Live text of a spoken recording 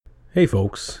Hey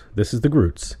folks, this is the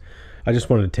Groots. I just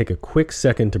wanted to take a quick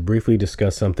second to briefly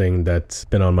discuss something that's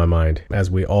been on my mind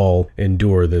as we all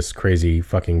endure this crazy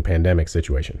fucking pandemic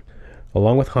situation.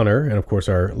 Along with Hunter, and of course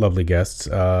our lovely guests,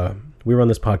 we run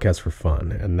this podcast for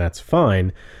fun, and that's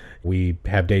fine. We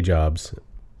have day jobs,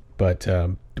 but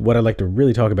what I'd like to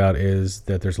really talk about is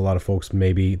that there's a lot of folks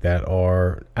maybe that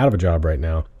are out of a job right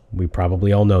now. We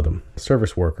probably all know them.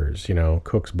 Service workers,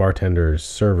 cooks, bartenders,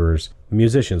 servers,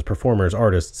 musicians, performers,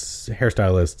 artists,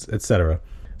 hairstylists, etc.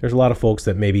 There's a lot of folks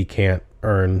that maybe can't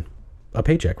earn a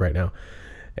paycheck right now.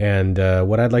 And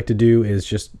what I'd like to do is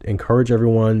just encourage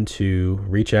everyone to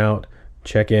reach out,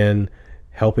 check in,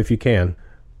 help if you can.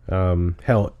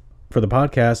 Hell, for the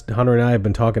podcast, Hunter and I have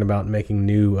been talking about making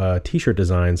new t-shirt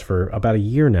designs for about a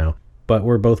year now. But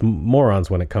we're both morons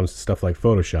when it comes to stuff like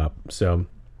Photoshop. So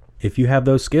if you have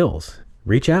those skills,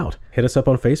 reach out. Hit us up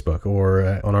on Facebook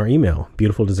or on our email,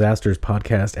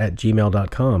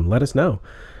 beautifuldisasterspodcast@gmail.com. Let us know.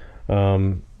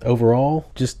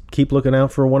 Overall, just keep looking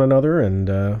out for one another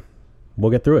and we'll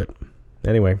get through it.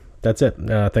 Anyway, that's it.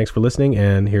 Thanks for listening,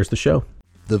 and here's the show.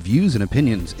 The views and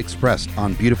opinions expressed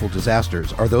on Beautiful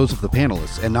Disasters are those of the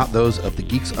panelists and not those of the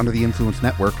Geeks Under the Influence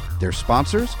Network, their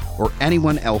sponsors, or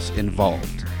anyone else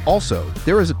involved. Also,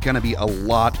 there is going to be a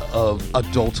lot of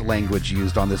adult language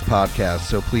used on this podcast,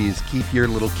 so please keep your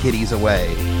little kiddies away.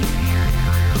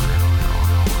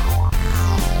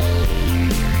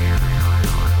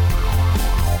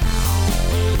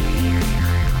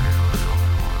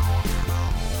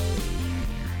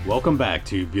 Welcome back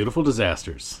to Beautiful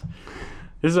Disasters.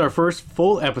 This is our first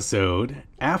full episode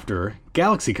after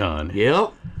GalaxyCon.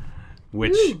 Yep.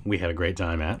 Which we had a great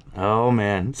time at. Oh,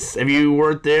 man. If you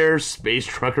weren't there, Space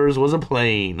Truckers was a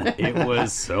plane. It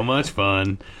was so much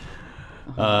fun.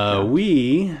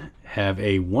 We have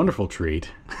a wonderful treat.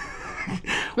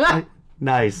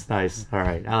 Nice. All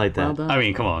right. I like that. Well done. I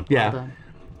mean, come on. Yeah. Well done.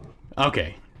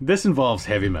 Okay. This involves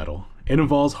heavy metal. It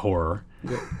involves horror.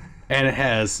 And it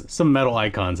has some metal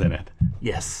icons in it.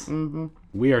 Yes. Mm-hmm.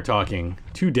 We are talking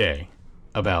today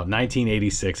about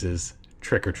 1986's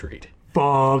Trick or Treat.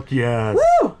 Fuck yes.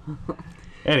 Woo!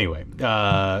 Anyway,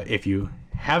 if you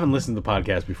haven't listened to the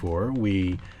podcast before,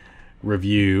 we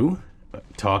review,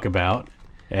 talk about,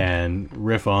 and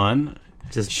riff on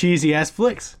Just cheesy-ass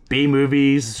flicks.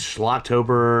 B-movies,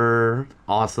 Schlocktober,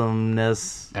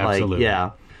 awesomeness. Absolutely. Like, yeah.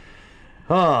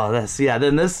 Oh,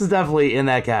 then this is definitely in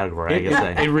that category, I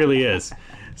guess. It really is.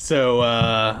 So,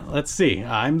 let's see.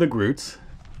 I'm the Groots,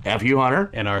 F you, Hunter.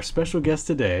 and our special guest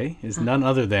today is none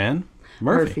other than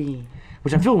Murphy.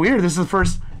 Which I feel weird. This is the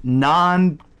first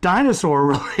non-dinosaur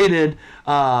related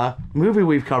movie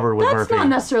we've covered with That's Murphy. not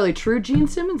necessarily true. Gene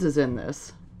Simmons is in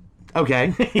this.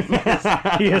 Okay. He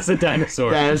is a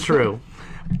dinosaur. That is true.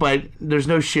 But there's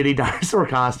no shitty dinosaur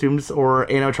costumes or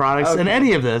animatronics in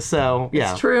any of this, so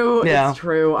yeah. It's true. Yeah. It's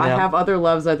true. I Yeah. have other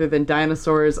loves other than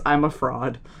dinosaurs. I'm a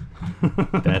fraud.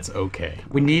 That's okay.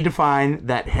 We need to find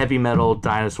that heavy metal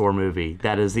dinosaur movie.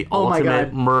 That is the Oh my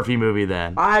ultimate God. Murphy movie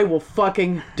then. I will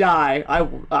fucking die.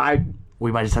 I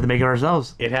We might just have to make it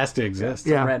ourselves. It has to exist.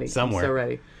 Yeah. ready. Somewhere. So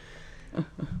ready.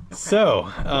 So,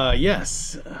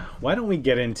 yes. Why don't we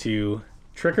get into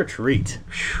Trick or Treat?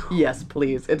 Yes,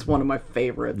 please. It's one of my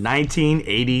favorites.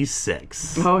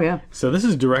 1986. Oh yeah. So this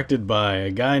is directed by a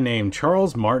guy named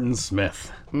Charles Martin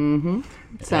Smith. Sound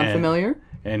And- familiar?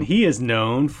 And he is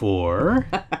known for...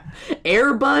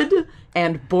 Airbud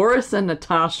and Boris and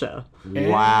Natasha.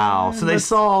 Wow. So they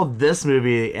saw this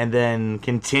movie and then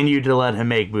continued to let him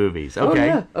make movies.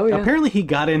 Okay. Oh yeah. Apparently he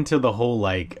got into the whole,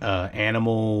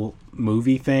 animal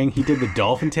movie thing. He did the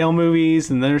Dolphin Tale movies,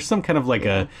 and there's some kind of,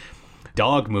 a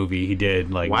dog movie he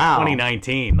did, Wow.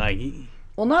 2019.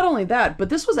 Well, not only that, but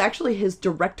this was actually his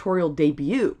directorial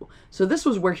debut. So this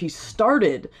was where he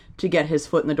started to get his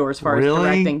foot in the door as far Really? as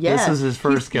directing. Yeah, This was his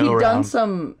first He'd done go-around.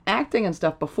 some acting and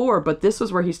stuff before, but this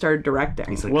was where he started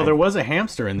directing. Well, there was a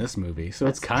hamster in this movie, so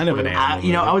it's kind of an animal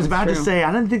movie. I was about to true. say,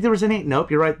 I didn't think there was any. Nope,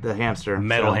 you're right. The hamster.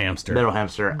 Metal hamster. Metal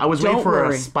hamster. I was Don't waiting for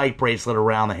worry. a spike bracelet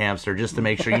around the hamster just to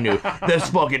make sure you knew this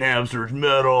fucking hamster is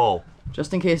metal.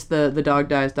 Just in case the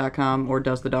dogdies.com or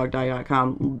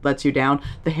doesthedogdie.com lets you down,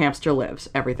 the hamster lives.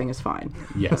 Everything is fine.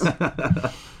 Yes.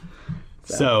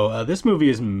 So this movie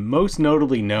is most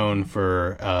notably known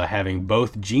for having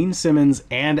both Gene Simmons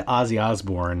and Ozzy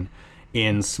Osbourne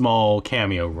in small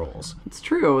cameo roles. It's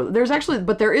true.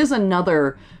 But there is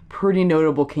another pretty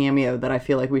notable cameo that I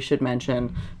feel like we should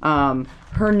mention.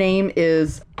 Her name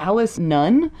is Alice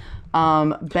Nunn,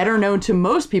 better known to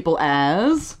most people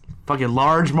as... Fucking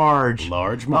Large Marge.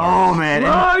 Large Marge. Oh, man.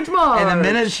 Large Marge! And the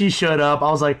minute she showed up,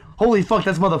 I was like, holy fuck,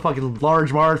 that's motherfucking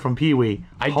Large Marge from Pee-wee.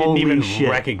 I didn't even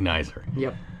recognize her.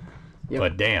 Yep.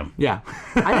 but damn. Yeah.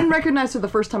 I didn't recognize her the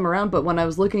first time around, but when I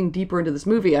was looking deeper into this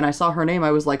movie and I saw her name,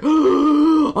 I was like,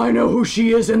 I know who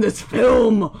she is in this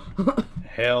film.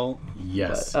 Hell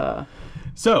yes. But,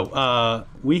 So,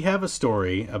 we have a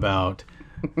story about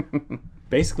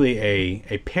basically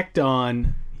a picked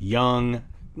on young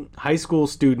high school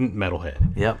student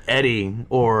metalhead. Yep. Eddie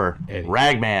or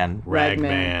Ragman.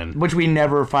 Ragman. Which we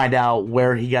never find out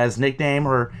where he got his nickname,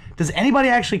 or does anybody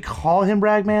actually call him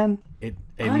Ragman?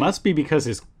 It must be because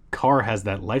his car has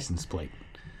that license plate.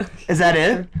 Is that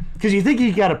it? Because you think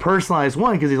he got a personalized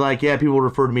one because he's like, yeah, people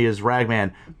refer to me as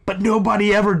Ragman, but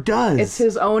nobody ever does. It's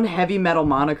his own heavy metal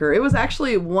moniker. It was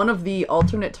actually one of the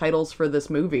alternate titles for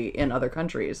this movie in other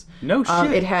countries. No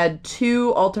shit. It had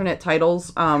 2 alternate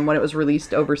titles when it was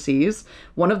released overseas.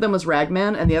 One of them was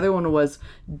Ragman, and the other one was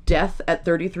Death at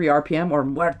 33 RPM or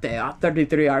Muerte at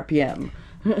 33 RPM.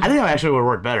 I think that actually would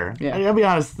work better. Yeah. I'll be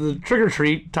honest, the Trick or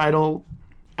Treat title,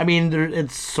 I mean,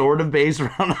 it's sort of based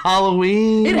around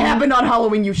Halloween. It happened on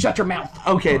Halloween, you shut your mouth.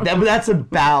 Okay, that's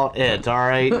about it, all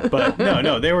right? But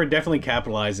no, they were definitely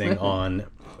capitalizing on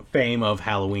fame of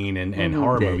Halloween and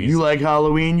horror movies. You like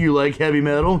Halloween, you like heavy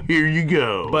metal, here you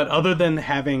go. But other than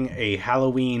having a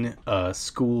Halloween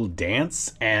school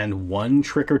dance and one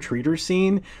trick-or-treater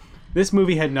scene, this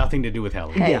movie had nothing to do with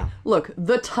Halloween. Hey, Yeah. look,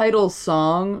 the title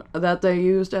song that they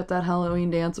used at that Halloween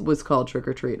dance was called Trick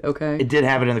or Treat, okay? It did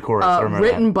have it in the chorus, I remember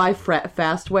Written by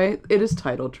Fastway. It is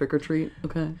titled Trick or Treat,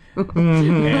 okay?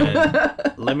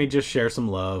 And let me just share some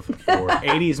love for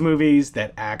 80s movies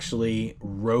that actually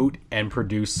wrote and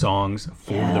produced songs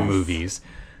for the movies.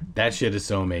 That shit is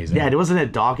so amazing. Yeah, wasn't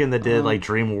it Dawkins that did, like,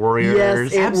 Dream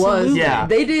Warriors? Yes, it was. Yeah.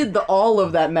 They did all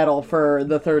of that metal for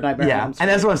the third Nightmare on Yeah, Elm and Street.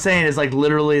 that's what I'm saying. Is like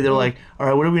literally, they're like, "All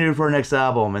right, what do we do for our next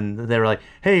album?" And they were like,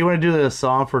 "Hey, you want to do a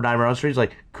song for Nightmare on Elm Street?" It's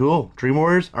like, "Cool, Dream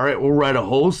Warriors. All right, we'll write a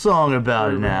whole song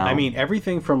about it now." I mean,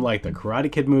 everything from like the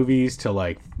Karate Kid movies to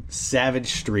like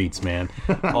Savage Streets, man.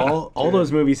 All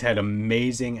those movies had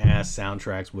amazing ass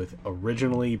soundtracks with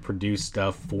originally produced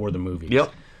stuff for the movies.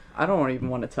 Yep. I don't even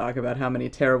want to talk about how many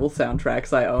terrible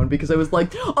soundtracks I own because I was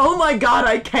like, oh my god,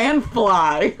 I can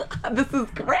fly. This is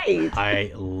great.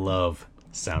 I love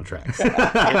soundtracks.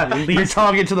 At You're least,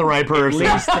 talking to the right at person.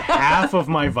 least half of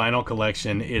my vinyl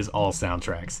collection is all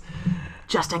soundtracks.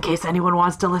 Just in case anyone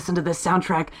wants to listen to this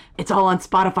soundtrack, it's all on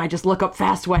Spotify. Just look up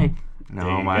Fastway.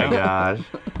 Oh my gosh.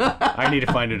 I need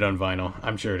to find it on vinyl.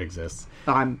 I'm sure it exists.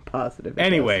 I'm positive. it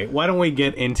Anyway, why don't we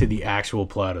get into the actual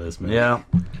plot of this movie? Yeah.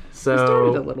 does. It started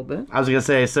a So little bit. I was gonna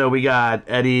say, so we got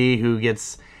Eddie who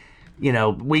gets, we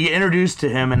get introduced to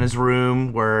him in his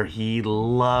room where he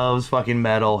loves fucking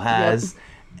metal. Has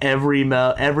every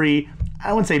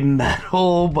I wouldn't say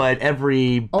metal, but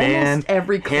every band, Almost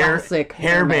every classic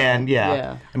hair band. metal. Yeah.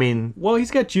 Yeah. I mean, Well, he's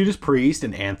got Judas Priest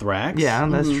and Anthrax. yeah,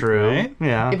 that's true. Right?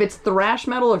 Yeah. If it's thrash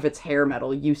metal or if it's hair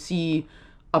metal, you see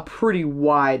a pretty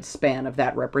wide span of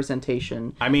that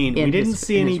representation. I mean, we in didn't his-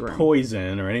 see in any his room.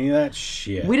 Poison or any of that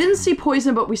shit. We didn't see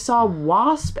Poison, but we saw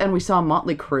Wasp and we saw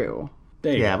Motley Crue.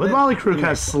 There you Yeah, go. but Motley Crue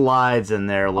kind of slides in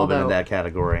there a little bit in Although- that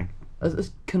category.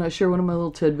 Can I share one of my little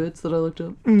tidbits that I looked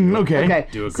up? Okay. Okay,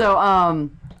 Do it, so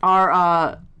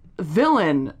our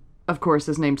villain, of course,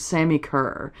 is named Sammy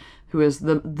Kerr, who is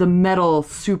the metal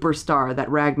superstar that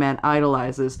Ragman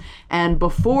idolizes. And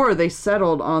before they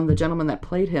settled on the gentleman that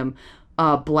played him,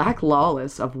 Black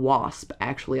Lawless of Wasp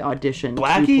actually auditioned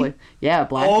Blackie? to play. Yeah,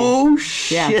 Blackie. Oh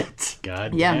shit!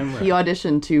 God yeah, damn right. he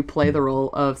auditioned to play the role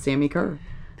of Sammy Kerr.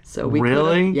 So we could've-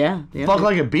 Really? yeah. Fuck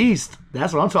like a beast.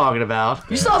 That's what I'm talking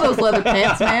about. You saw those leather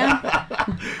pants, man,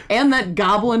 and that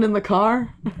goblin in the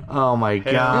car. Oh my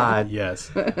god.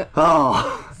 Yes.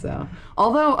 Oh. So,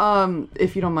 although,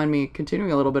 if you don't mind me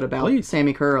continuing a little bit about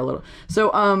Sammy Kerr a little.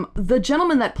 So, the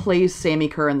gentleman that plays Sammy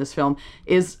Kerr in this film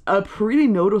is a pretty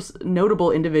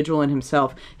notable individual in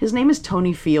himself. His name is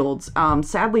Tony Fields.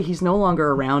 Sadly, he's no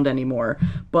longer around anymore,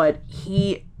 but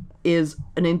he is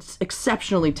an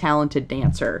exceptionally talented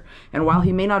dancer. And while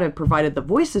he may not have provided the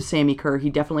voice of Sammy Kerr,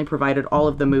 he definitely provided all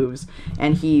of the moves.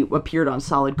 And he appeared on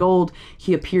Solid Gold.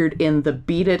 He appeared in the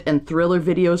Beat It and Thriller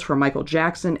videos for Michael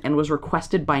Jackson and was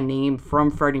requested by name from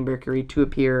Freddie Mercury to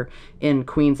appear in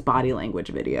Queen's Body Language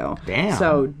video. Damn.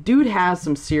 So, dude has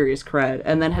some serious cred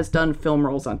and then has done film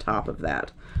roles on top of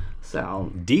that.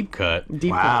 So, Deep cut.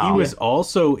 Wow. He was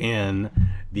also in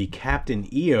the Captain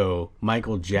EO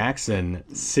Michael Jackson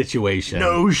situation.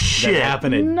 No shit. That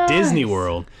happened at Nice. Disney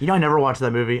World. I never watched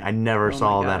that movie. I never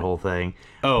saw God. that whole thing.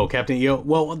 Oh, Captain EO.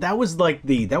 Well, that was like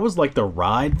the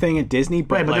ride thing at Disney.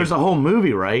 But, Right, but like, there's a whole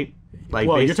movie, right? Like,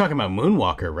 well, based- you're talking about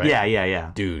Moonwalker, right?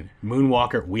 Yeah. Dude,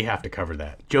 Moonwalker. We have to cover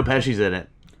that. Joe Pesci's in it.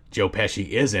 Joe Pesci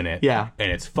is in it. Yeah.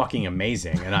 And it's fucking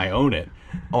amazing, and I own it.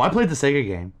 Oh, I played the Sega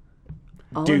game.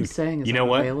 All I'm Dude, saying is you know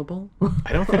what? available.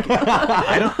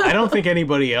 I don't think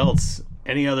anybody else,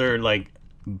 any other like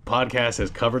podcast has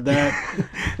covered that.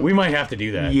 We might have to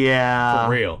do that. Yeah.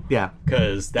 For real. Yeah.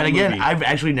 Because that And again, movie, I've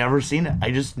actually never seen it.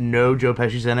 I just know Joe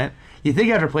Pesci's in it. You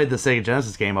think after I played the Sega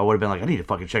Genesis game, I would have been like, I need to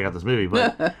fucking check out this movie,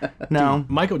 but no.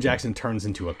 Michael Jackson turns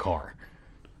into a car.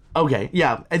 Okay,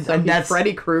 yeah. And, So and he's that's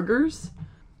Freddy Krueger's.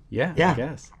 Yeah, Yeah. I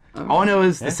guess. all I know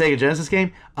is the Sega Genesis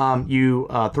game. You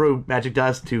throw magic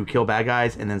dust to kill bad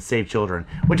guys and then save children,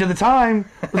 which at the time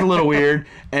was a little weird,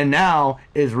 and now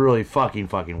is really fucking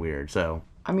weird. So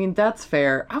I mean, that's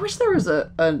fair. I wish there was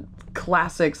a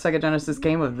classic Sega Genesis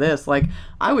game of this. Like,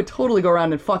 I would totally go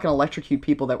around and fucking electrocute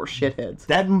people that were shitheads.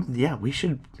 that, yeah, we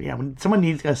should. Yeah,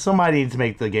 somebody needs to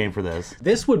make the game for this.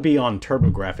 This would be on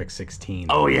TurboGrafx 16.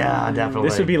 Oh yeah, definitely.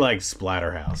 This would be like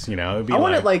Splatterhouse, you know? It'd be I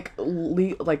want it like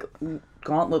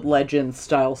Gauntlet Legends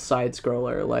style side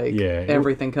scroller, like Yeah,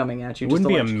 everything coming at you. It wouldn't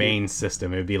be a electrocute. main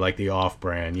system. It would be like the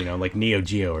off-brand, you know, like Neo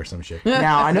Geo or some shit.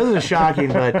 Now I know this is shocking,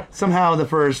 but somehow the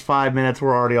first 5 minutes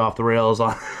were already off the rails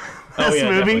on this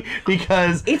yeah, movie definitely.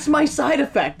 because. It's my side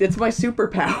effect. It's my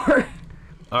superpower.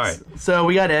 All right. So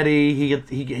we got Eddie.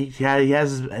 He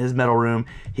has his metal room.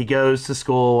 He goes to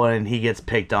school and he gets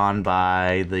picked on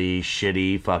by the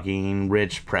shitty fucking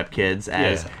rich prep kids,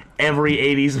 as every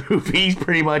 80s movie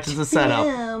pretty much is a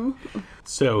setup.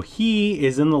 So he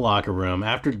is in the locker room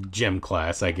after gym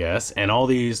class, I guess, and all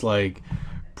these like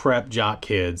prep jock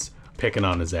kids picking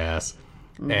on his ass,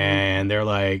 and they're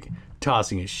like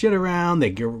tossing his shit around. They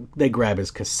grab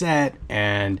his cassette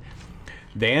and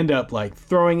they end up like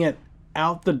throwing it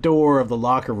out the door of the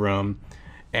locker room.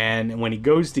 And when he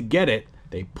goes to get it,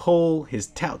 they pull his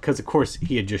towel, because of course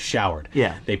he had just showered.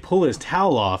 Yeah. They pull his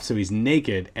towel off so he's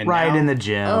naked, and Right now, in the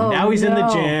gym. now he's in the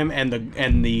no. gym,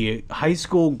 and the high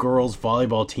school girls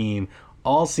volleyball team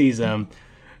all sees him.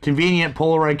 Convenient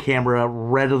Polaroid camera,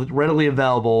 readily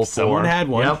available. Someone had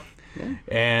one. Yep.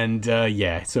 And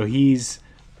so he's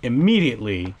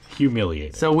immediately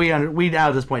humiliated. So we now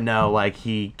at this point know like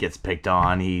he gets picked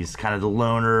on. He's kind of the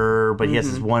loner, but he has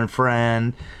his one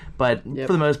friend. But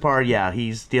for the most part, yeah,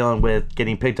 he's dealing with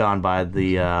getting picked on by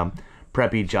the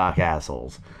preppy jock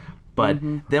assholes. But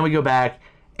then we go back,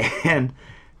 and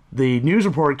the news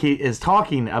report is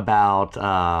talking about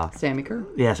Sammy Kerr.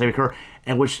 yeah, Sammy Kerr,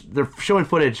 and which they're showing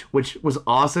footage, which was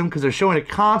awesome because they're showing a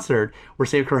concert where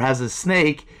Sammy Kerr has a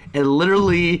snake and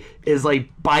literally is like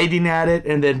biting at it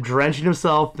and then drenching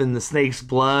himself in the snake's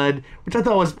blood, which I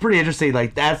thought was pretty interesting.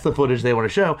 Like that's the footage they want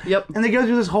to show. Yep. And they go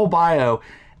through this whole bio.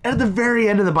 And at the very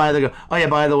end of the bio, they go, "Oh yeah,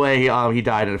 by the way, he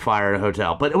died in a fire at a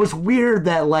hotel." But it was weird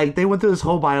that like they went through this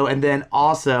whole bio, and then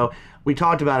also we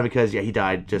talked about it because he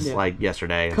died just like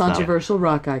yesterday. And Controversial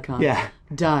rock icon. Yeah.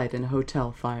 Died in a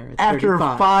hotel fire at after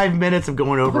 35. 5 minutes of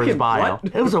going over his Fucking bio,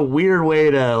 what? it was a weird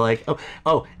way to like.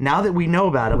 Oh, now that we know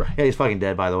about him, yeah, he's fucking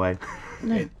dead. By the way,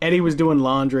 Eddie was doing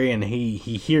laundry, and he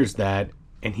hears that,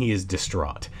 and he is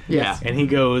distraught. Yes. And he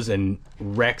goes and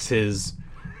wrecks his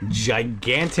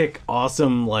gigantic,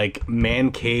 awesome, like,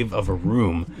 man cave of a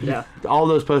room. Yeah. all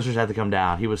those posters had to come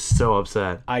down. He was so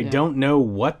upset. I don't know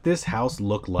what this house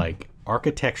looked like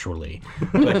architecturally,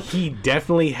 but he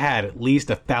definitely had at least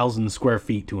 1,000 square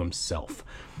feet to himself.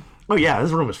 Oh yeah,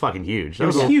 this room was fucking huge. That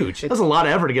was a- huge. That was a lot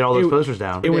of effort to get all those posters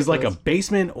down. It was like a Ridiculous.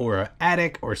 basement or an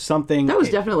attic or something. That was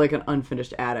definitely like an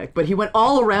unfinished attic, but he went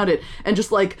all around it and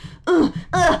just like,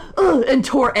 and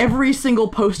tore every single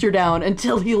poster down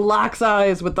until he locks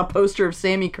eyes with the poster of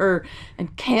Sammy Kerr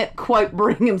and can't quite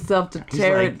bring himself to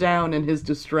tear like- it down in his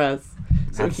distress.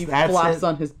 So he That's flops it.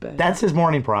 on his bed. That's his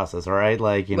mourning process, all right?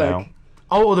 Like, you Like- know,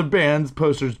 all other bands'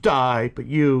 posters die, but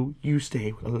you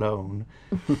stay alone.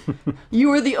 You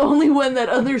were the only one that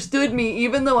understood me,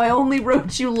 even though I only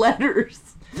wrote you letters.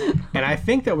 And I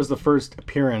think that was the first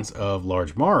appearance of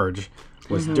Large Marge,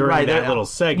 was during that little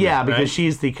segment. Yeah, because right?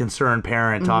 she's the concerned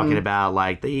parent talking about,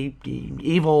 like, the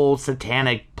evil,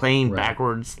 satanic, playing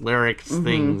backwards lyrics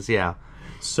things, yeah.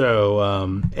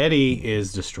 So Eddie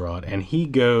is distraught, and he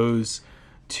goes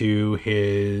to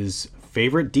his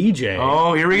favorite DJ.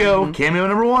 Oh, here we go. Cameo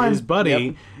number one. His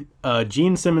buddy,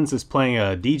 Gene Simmons, is playing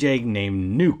a DJ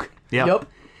named Nuke. Yep.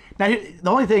 Now, the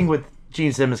only thing with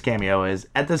Gene Simmons' cameo is,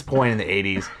 at this point in the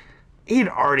 80s, he'd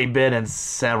already been in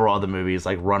several other movies,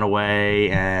 like Runaway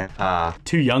and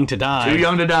Too Young to Die. Too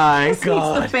Young to Die. It's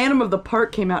the Phantom of the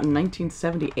Park came out in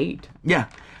 1978. Yeah.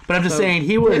 But I'm just So, saying,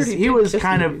 he where was did he he was kiss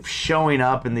kind of movies? showing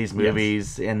up in these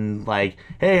movies and like,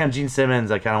 hey, I'm Gene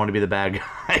Simmons. I kind of want to be the bad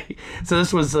guy. So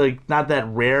this was like not that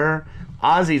rare.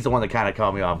 Ozzy's the one that kind of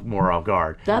caught me more off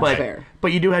guard. That's fair.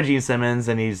 But you do have Gene Simmons,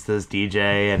 and he's this DJ,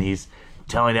 and he's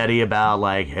telling Eddie about,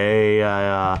 like, hey,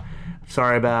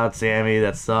 sorry about Sammy,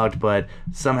 that sucked, but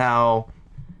somehow,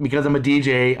 because I'm a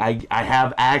DJ, I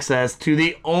have access to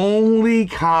the only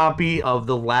copy of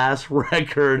the last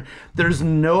record. There's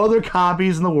no other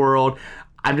copies in the world.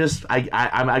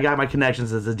 I got my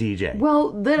connections as a DJ. Well,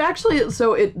 that actually,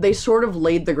 they sort of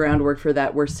laid the groundwork for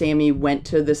that, where Sammy went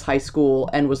to this high school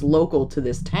and was local to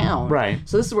this town. Right.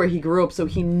 So this is where he grew up, so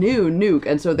he knew Nuke,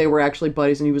 and so they were actually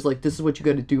buddies, and he was like, this is what you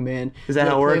gotta do, man. Is that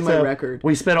how it works? Play my record.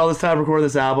 We spent all this time recording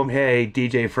this album. Hey,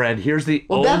 DJ friend, here's the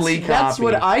only copy. That's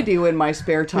what I do in my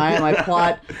spare time. I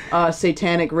plot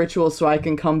satanic rituals so I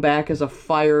can come back as a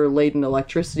fire-laden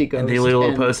electricity ghost. And they leave a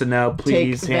little post-it note,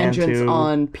 please take hand vengeance to...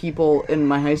 on people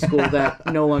in my high school that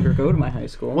no longer go to my high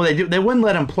school. Well, they wouldn't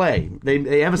let him play.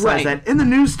 They emphasized that in the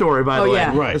news story, by the way.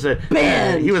 Yeah. Right. They said,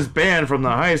 Banned. he was banned from the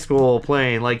high school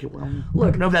playing. Like, well, Look,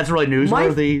 I don't know if that's really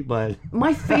newsworthy, but...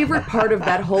 My favorite part of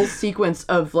that whole sequence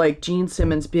of, like, Gene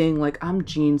Simmons being like, I'm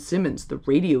Gene Simmons, the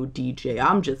radio DJ.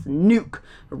 I'm just Nuke,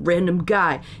 a random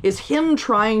guy, is him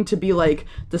trying to be, like,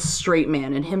 the straight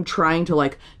man, and him trying to,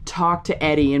 like, talk to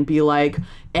Eddie and be like,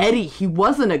 Eddie, he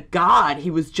wasn't a god. He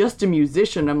was just a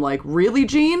musician. I'm like, really,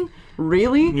 Gene?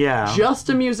 Really? Yeah. Just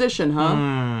a musician,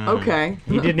 huh? Okay.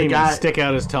 He didn't even stick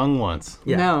out his tongue once.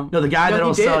 Yeah. No. The guy No, that'll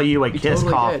he did. sell you a He Kiss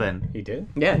totally coffin. He did?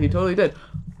 Yeah, he totally did.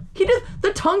 He did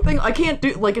the tongue thing. I can't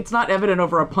do, like, it's not evident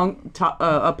over a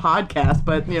podcast,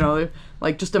 but, you know,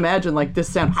 like, just imagine, like, this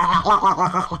sound.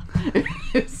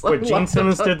 It's like, But Gene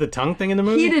Simmons did the tongue thing in the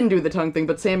movie? He didn't do the tongue thing,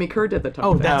 but Sammy Kerr did the tongue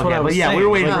Oh, thing. that's what I was but yeah, saying. we were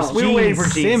waiting No. for Gene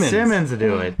Simmons. Simmons to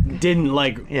do it. Didn't,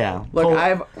 like... Yeah.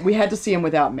 Look, we had to see him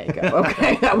without makeup,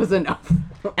 okay? That was enough.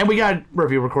 And we got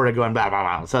review recorded going blah,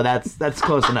 blah, blah. So that's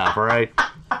close enough, all right?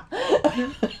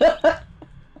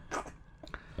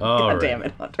 God damn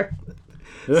it, Hunter.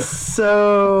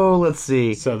 So, let's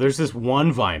see. So there's this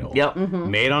one vinyl. Yep.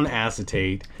 Made on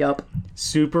acetate. Yep.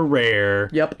 Super rare.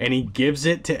 Yep. And he gives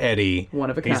it to Eddie. One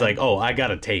of a He's kind. like, oh, I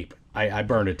got a tape. I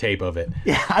burned a tape of it.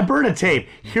 Yeah, I burned a tape.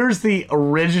 Here's the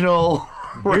original.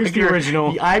 Here's the record.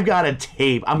 original. I've got a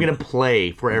tape. I'm going to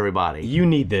play for everybody. You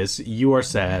need this. You are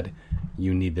sad.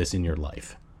 You need this in your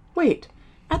life. Wait,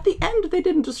 at the end, they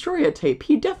didn't destroy a tape.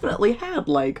 He definitely had,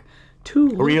 like, two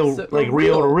Reel loops- to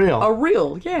reel. A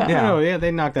reel, yeah. Yeah. Oh, yeah, they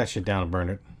knocked that shit down and burned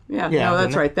it. Yeah, Yeah, no, that's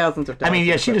didn't right. Thousands of dollars. I mean,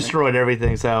 yeah, she equipment. destroyed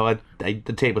everything, so the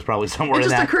tape was probably somewhere It in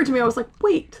just that. occurred to me, I was like,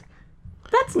 wait,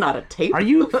 that's not a tape. Are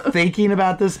you thinking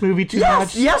about this movie too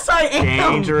much? Yes, I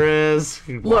am. Dangerous.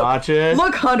 Look, Watch it.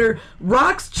 Look, Hunter,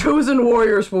 Rock's chosen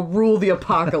warriors will rule the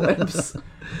apocalypse.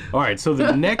 All right, so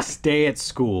the next day at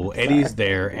school, Eddie's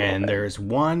there, and there's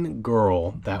one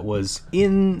girl that was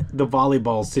in the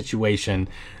volleyball situation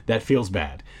that feels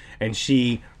bad. And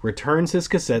she returns his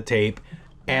cassette tape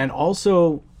and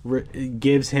also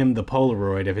gives him the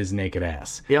Polaroid of his naked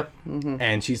ass. Yep.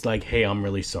 And she's like, hey, I'm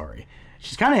really sorry.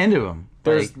 She's kind of into him.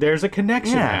 There's a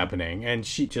connection Yeah. happening, and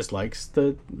she just likes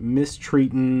the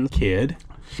mistreating kid.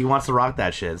 She wants to rock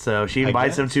that shit, so she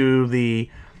invites guess. him to the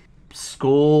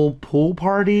school pool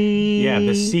party. Yeah,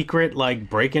 the secret, like,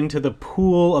 break into the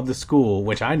pool of the school,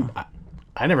 which I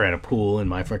never had a pool in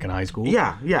my freaking high school.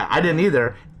 Yeah, I didn't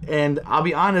either. And I'll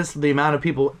be honest, the amount of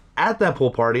people at that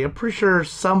pool party, I'm pretty sure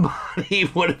somebody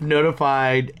would have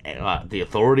notified the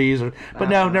authorities. But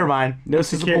no, never mind. No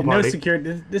This is a pool security. No party.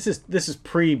 security. This is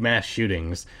pre-mass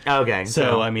shootings. Okay,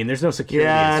 So I mean, there's no security.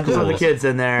 yeah, at just let the schools. kids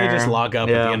in there. They just lock up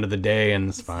at Yeah. the end of the day, and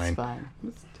it's fine. Fine.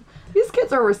 These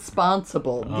kids are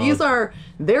responsible.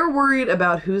 They're worried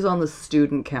about who's on the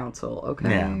student council, okay?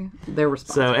 Yeah. They're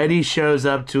responsible. So Eddie shows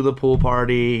up to the pool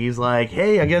party. He's like,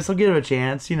 hey, I guess I'll give it a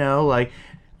chance, you know, like...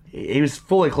 He was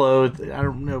fully clothed. I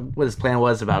don't know what his plan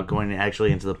was about going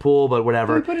actually into the pool, but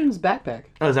whatever. He put it in his backpack.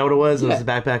 Oh, is that what it was? It was Yeah. his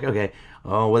backpack? Okay.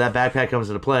 Oh, well, that backpack comes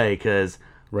into play because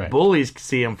Right. bullies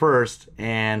see him first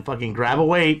and fucking grab a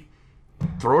weight,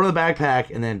 throw it in the backpack,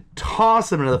 and then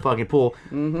toss him into the fucking pool.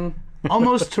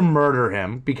 Almost to murder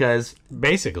him because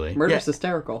Basically. Murder's Yeah.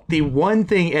 hysterical. the one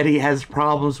thing Eddie has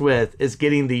problems with is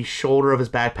getting the shoulder of his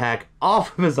backpack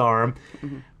off of his arm.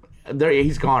 There,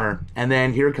 he's goner. And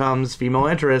then here comes female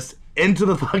interest into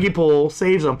the fucking pool,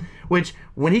 saves him. Which,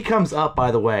 when he comes up, by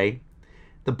the way,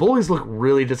 the bullies look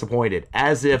really disappointed.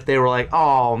 As if they were like,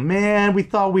 oh man, we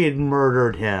thought we had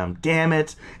murdered him. Damn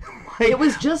it. Like, It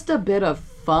was just a bit of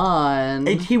fun.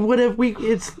 He would have.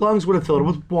 Its lungs would have filled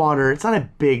with water. It's not a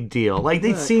big deal. Like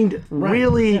they seemed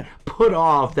really put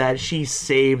off that she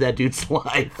saved that dude's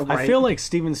life. I feel like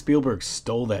Steven Spielberg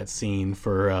stole that scene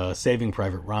for Saving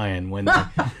Private Ryan when the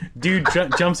dude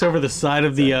jumps over the side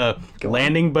of the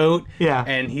landing boat. Yeah.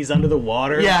 And he's under the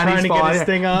water Yeah, trying and to he's get his falling.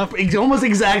 thing off. It's almost the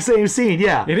exact same scene.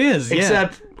 Yeah, It is, yeah.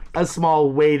 Except a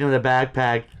small weight in the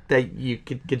backpack that you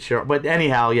could share. But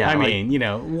anyhow, yeah. I mean,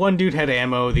 one dude had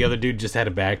ammo, the other dude just had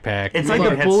a backpack. it's like One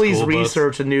the had bully's school books.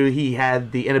 research and knew he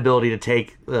had the inability to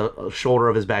take the shoulder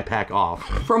of his backpack off.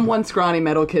 From one scrawny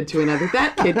metal kid to another,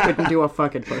 that kid couldn't do a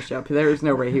fucking push-up. There was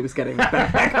no way he was getting his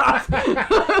backpack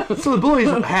off. So the bullies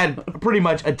had pretty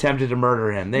much attempted to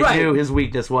murder him. They Right. knew his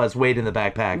weakness was weight in the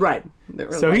backpack. Right. They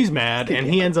were So like, he's mad, and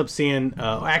he ends up seeing...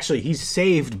 actually, he's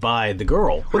saved by the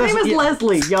girl. her name is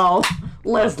Leslie, y'all.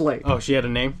 Leslie. Oh, she had a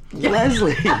name?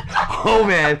 Leslie. Oh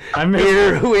man. I missed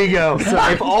Here we go.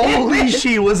 If only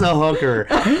she was a hooker.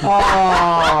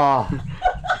 Oh.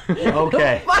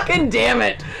 Okay. Fucking damn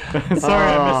it. Sorry,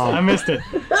 I missed it.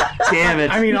 Damn it.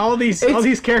 I mean, all these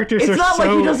characters It's are not so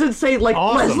like he doesn't say, like,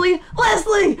 awesome.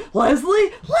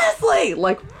 Leslie,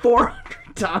 like 400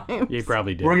 times. He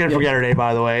probably did. We're gonna forget her name,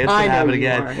 by the way. It's I gonna know happen you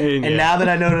again. are. And Yeah. now that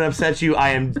I know that upsets you, I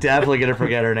am definitely gonna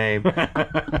forget her name.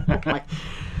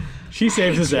 She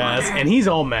saves his ass, and he's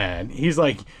all mad. He's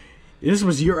like, "This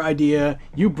was your idea.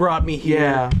 You brought me here.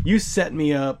 Yeah. You set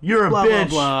me up. You're a blah, bitch.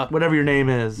 Blah, blah." Whatever your name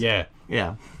is. Yeah.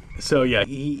 Yeah. So yeah,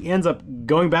 he ends up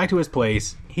going back to his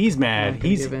place. He's mad. Not gonna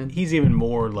He's give in. he's even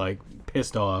more like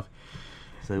pissed off.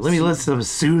 So let me listen to some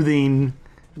soothing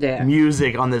Yeah.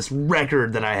 music on this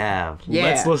record that I have. Yeah.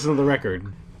 Let's listen to the record.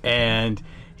 And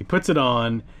he puts it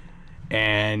on,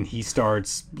 and he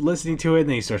starts listening to it, and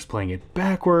then he starts playing it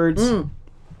backwards.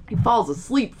 He falls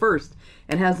asleep first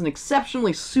and has an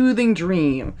exceptionally soothing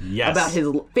dream Yes. about his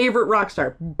favorite rock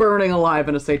star burning alive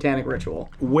in a satanic ritual.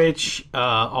 Which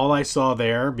all I saw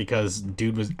there, because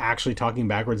dude was actually talking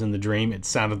backwards in the dream, it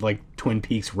sounded like Twin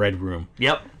Peaks Red Room.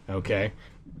 Yep. Okay,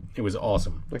 it was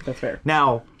awesome. Like, that's fair.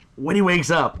 Now, when he wakes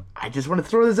up, I just want to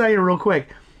throw this out here real quick.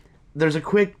 There's a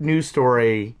quick news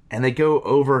story, and they go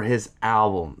over his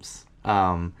albums.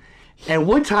 And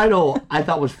one title I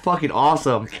thought was fucking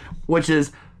awesome, which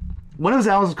is one of his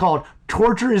albums is called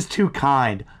 "Torture Is Too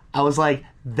Kind." I was like,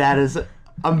 that is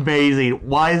amazing.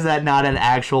 Why is that not an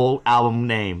actual album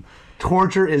name?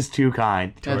 Torture is Too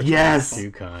Kind. Yes.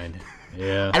 Too kind.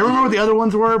 Yeah. I don't remember what the other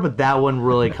ones were, but that one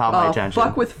really caught my attention.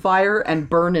 Fuck with fire and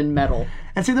burn in metal.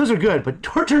 And see, those are good, but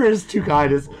Torture is Too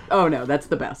Kind is Oh no, that's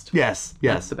the best. yes, That's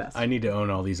yes, the best. I need to own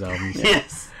all these albums.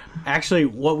 yes. Actually,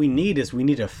 what we need is we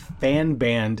need a fan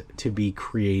band to be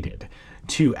created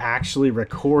to actually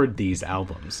record these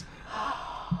albums.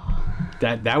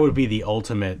 That would be the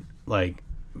ultimate like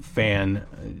fan,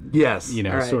 Yes. you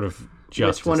know, All right. sort of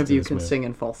justice. Which one of to you this can movie. sing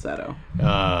in falsetto? No,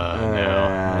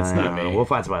 that's not me. We'll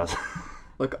find somebody else.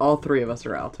 Look, all three of us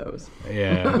are altos.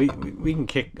 Yeah, we can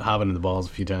kick Hobbin in the balls a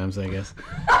few times, I guess.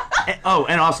 Oh,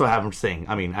 and also have him sing.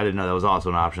 I mean, I didn't know that was also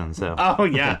an option. So, Oh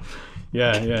yeah,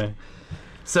 yeah.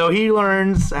 so he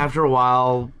learns after a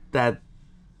while that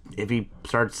if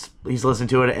he's listening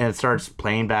to it and it starts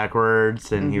playing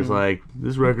backwards, and he was like,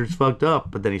 "This record's fucked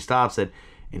up," but then he stops it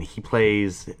and he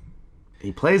plays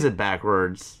it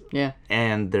backwards, Yeah.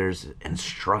 and there's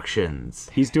instructions,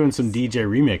 He's doing some DJ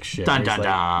remix shit. dun where he's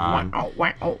dun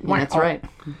like, dun, That's right.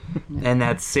 and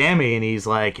that's Sammy, and he's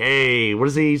like, "Hey, what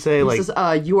does he say?" He Like,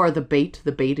 says, you are the bait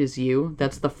is you.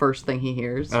 That's the first thing he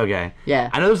hears. okay, Yeah.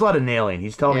 I know there's a lot of nailing.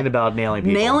 He's talking about nailing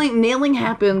people. Nailing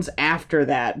happens after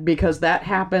that, because that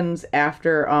happens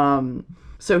after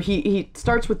so he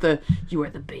starts with the "you are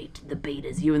the bait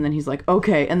is you," and then he's like,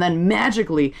 okay, and then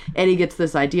magically Eddie gets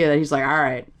this idea that he's like, all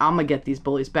right, I'm gonna get these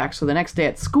bullies back. So the next day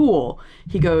at school,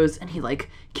 he goes and he like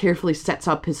carefully sets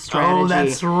up his strategy. Oh,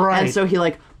 that's right. And so he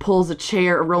like pulls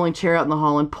a rolling chair out in the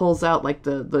hall and pulls out like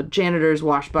the janitor's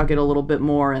wash bucket a little bit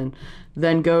more, and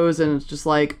then goes and it's just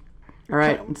like, all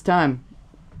right, it's time,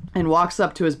 and walks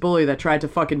up to his bully that tried to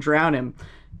fucking drown him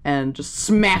and just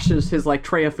smashes his like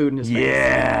tray of food in his face.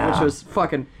 Yeah. Which was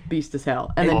fucking beast as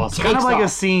hell. And then It's takes kind of like a off.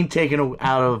 scene taken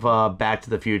out of Back to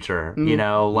the Future. You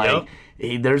know, like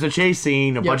there's a chase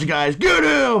scene, a bunch of guys get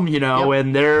him, you know, Yep.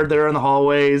 and they're in the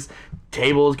hallways.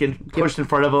 Tables get pushed in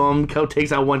front of him. Coat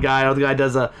takes out one guy. Other guy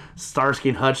does a Starsky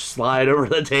and Hutch slide over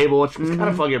the table, which was kind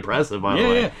of fucking impressive, by the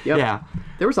way. Yeah. Yep. Yeah.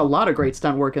 There was a lot of great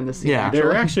stunt work in this scene. Yeah. actually.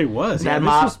 There actually was. That This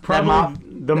mop- was that probably mop-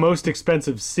 the most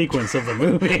expensive sequence of the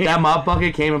movie. That mop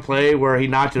bucket came in play where he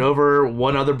knocked it over.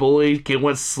 One other bully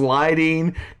went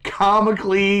sliding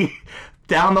comically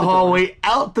down the hallway,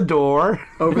 out the door,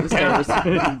 over the stairs.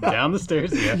 Down the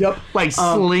stairs. Yeah. Yep. like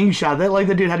slingshot. That like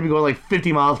the dude had to be going like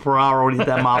 50 miles per hour when he hit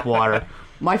that mop water.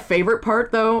 My favorite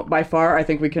part, though, by far, I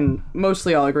think we can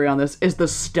mostly all agree on this, is the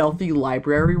stealthy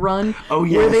library run. Oh,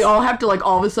 yes. Where they all have to, like,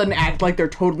 all of a sudden act like they're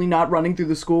totally not running through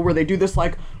the school, where they do this,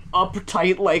 like,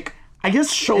 uptight, like, I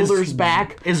guess shoulders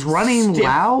back. Is running stiff,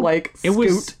 loud? Like, It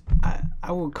was. scoot.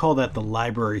 I would call that the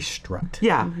library strut.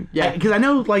 Yeah. Yeah. Because I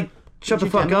know, like, shut the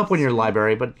you fuck get up when you're in the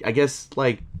library, but I guess,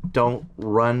 like, don't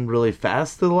run really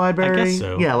fast to the library. I guess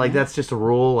so. Yeah, like, that's just a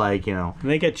rule, like, you know. And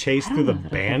they get chased through the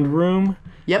band room.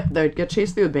 Yep, they'd get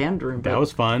chased through the band room. That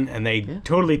was fun, and they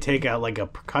totally take out like a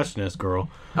percussionist girl.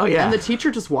 Oh, yeah. And the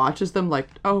teacher just watches them like,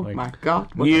 oh my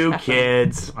god. what You happened?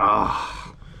 kids.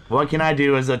 Oh, what can I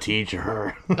do as a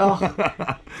teacher?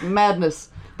 Madness.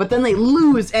 But then they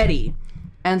lose Eddie.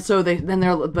 And so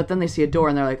then they see a door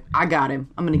and they're like, I got him.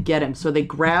 I'm gonna get him. So they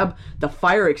grab the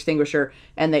fire extinguisher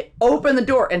and they open the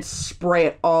door and spray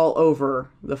it all over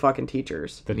the fucking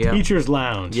teachers. The Yep. teacher's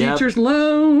lounge. Yep. Teachers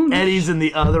lounge. Eddie's in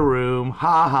the other room.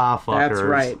 Ha ha, fuckers. That's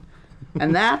right.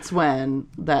 And that's when,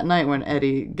 that night when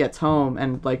Eddie gets home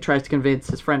and like tries to convince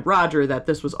his friend Roger that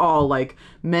this was all like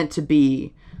meant to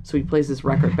be. So he plays this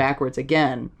record backwards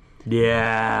again.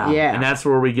 Yeah. Yeah. And that's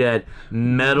where we get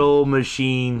Metal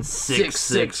Machine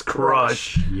 6-6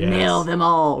 Crush. Yes. Nail them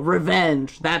all.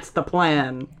 Revenge. That's the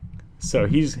plan. So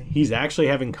he's actually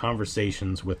having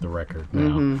conversations with the record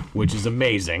now, which is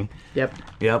amazing. Yep.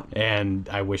 Yep. And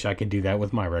I wish I could do that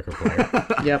with my record player.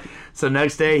 Yep. So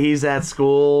next day he's at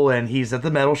school and he's at the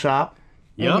metal shop.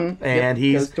 Yep. And Goes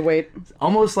he's to wait.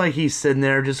 almost like he's sitting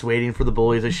there just waiting for the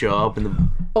bully to show up. And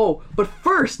Oh, but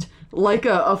first, like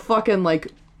a fucking like,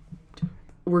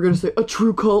 we're gonna say a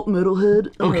true cult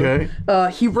metalhead. Okay.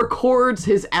 He records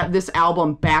this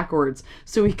album backwards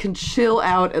so he can chill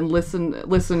out and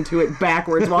listen to it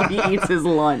backwards while he eats his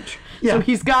lunch. Yeah. So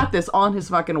he's got this on his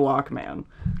fucking Walkman.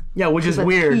 Yeah, which is That's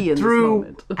key in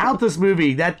weird. this Throughout this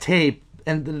movie, that tape,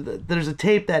 and there's a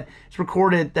tape that is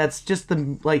recorded that's just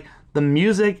the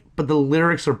music, but the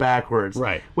lyrics are backwards.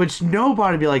 Right. Which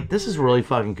nobody be like, this is really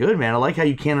fucking good, man. I like how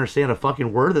you can't understand a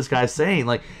fucking word this guy's saying.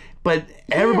 Like, but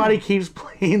everybody keeps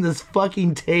playing this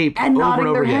fucking tape And over nodding and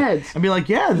over their again. heads. And be like,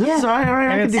 yeah, this is all right, I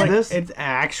And can it's do like, this. it's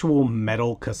actual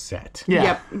metal cassette. Yeah.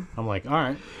 Yep. I'm like, all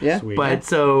right. Yeah. Sweet. But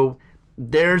so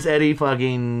there's Eddie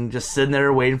fucking just sitting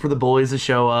there waiting for the bullies to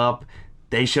show up.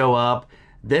 They show up.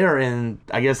 They're in,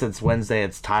 I guess it's Wednesday,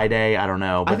 it's tie day, I don't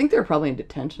know. But I think they were probably in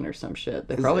detention or some shit.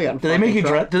 They probably got in do they make you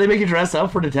fucking dress? Do they make you dress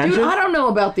up for detention? Dude, I don't know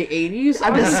about the 80s.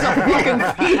 I'm just fucking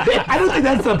I don't think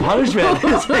that's the punishment.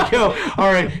 It's like, yo,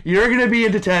 all right, you're gonna be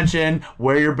in detention.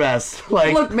 Wear your best.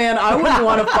 Like, Look, man, I wouldn't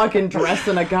want to fucking dress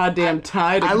in a goddamn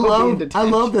tie to I go be in love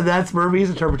detention. that. That's Murphy's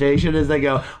interpretation. Is they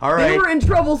go, all They right, were in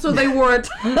trouble, so they wore it.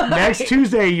 next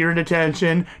Tuesday you're in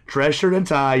detention. Dress shirt and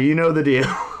tie. You know the deal.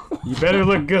 you better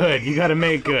look good. You got to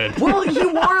make good. Well, he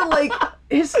wore like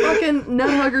his fucking nut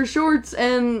hugger shorts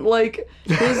and like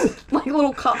his like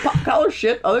little pop collar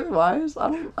shit. Otherwise, I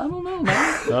don't know,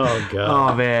 man. Oh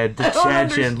god. Oh man, detention.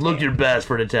 understand. Look your best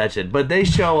for detention. But they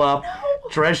show up,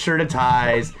 dress shirt and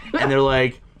ties, and they're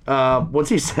like, what's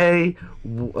he say?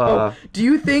 Do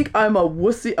you think I'm a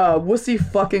wussy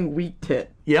fucking weak tit?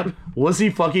 Yep,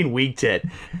 wussy fucking weak tit.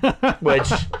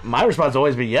 Which my response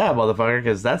always be, yeah, motherfucker,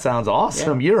 because that sounds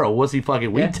awesome. Yeah. You're a wussy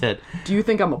fucking weak Yeah. tit. Do you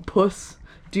think I'm a puss?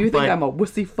 Do you think But- I'm a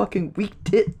wussy fucking weak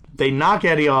tit? They knock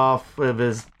Eddie off of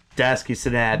his desk he's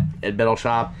sitting at Metal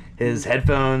Shop. His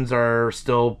headphones are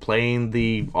still playing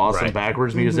the awesome Right.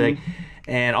 backwards music.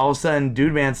 And all of a sudden,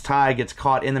 Dude Man's tie gets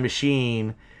caught in the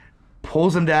machine,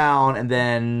 pulls him down, and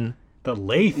then The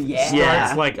lathe starts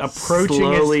Yeah. like approaching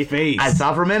slowly, his face. I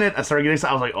stopped for a minute. I started getting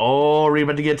excited. I was like, oh, are we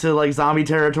about to get to like zombie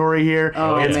territory here?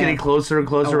 Oh, it's man. getting closer and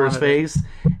closer to his wanted it.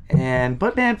 face.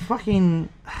 But man, fucking...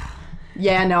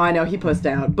 Yeah, no, I know he pussed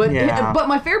out, but Yeah. but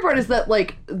my favorite part is that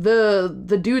like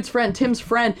the dude's friend, Tim's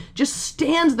friend, just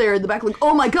stands there in the back like,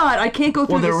 oh my god, I can't go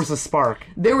through Well, there this. was a spark.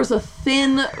 There was a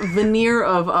thin veneer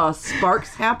of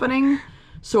sparks happening,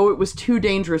 so it was too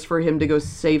dangerous for him to go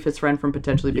save his friend from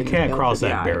potentially being you can't impaled cross through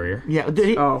the that eye. barrier. Yeah,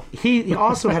 Oh. he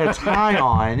also had a tie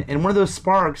on, and one of those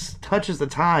sparks touches the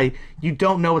tie. You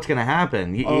don't know what's going to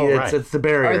happen. right. It's the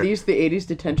barrier. Are these the 80s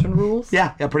detention rules? Yeah,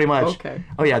 pretty much. Okay.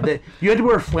 Oh yeah, you had to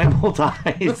wear flammable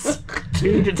ties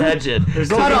to detention.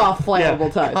 Cut off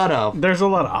flammable ties. Cut off. There's a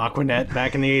lot of Aquanet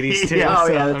back in the 80s too. Yeah. Oh,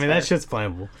 so, yeah, I that's mean, that shit's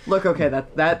flammable. Look, okay,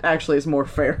 that actually is more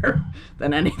fair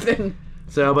than anything.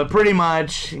 So, but pretty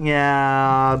much,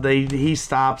 yeah, Eddie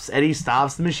stops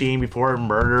the machine before it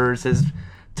murders his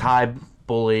tie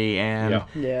bully, and Yeah.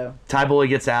 Yeah. tie bully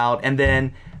gets out, and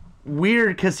then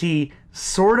weird because he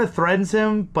sort of threatens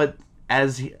him, but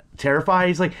terrified.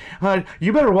 He's like,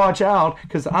 you better watch out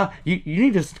because you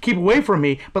need to keep away from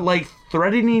me. But like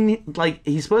threatening, like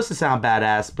he's supposed to sound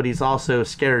badass, but he's also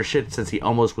scared as shit since he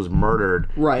almost was murdered,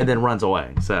 Right. and then runs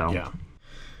away. So Yeah.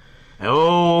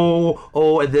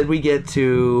 and then we get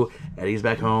to Eddie's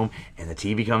back home, and the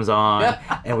TV comes on,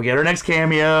 and we get our next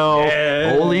cameo.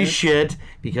 Yeah. Holy shit!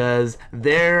 Because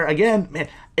there again, man,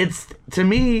 to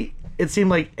me, it seemed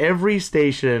like every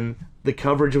station the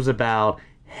coverage was about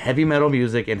heavy metal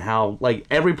music and how like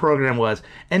every program was,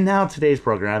 and now today's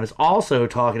program is also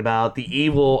talking about the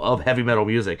evil of heavy metal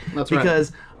music. That's right.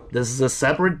 Because this is a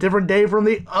separate, different day from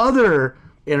the other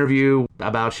interview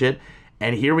about shit.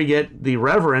 And here we get the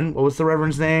Reverend. What was the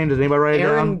Reverend's name? Does anybody write it down?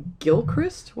 Aaron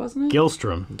Gilchrist, wasn't it?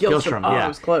 Gilstrom. Gilstrom, Oh, yeah. it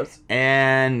was close.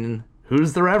 And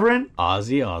who's the Reverend?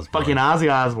 Ozzy Osbourne. Fucking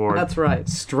Ozzy Osbourne. That's right.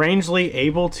 Strangely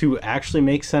able to actually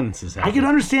make sentences. I could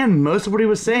understand most of what he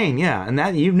was saying, yeah. And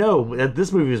that, that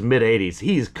this movie was mid-'80s.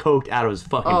 He's coked out of his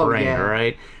fucking Oh, brain, yeah. all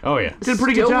right? Oh, yeah. Did a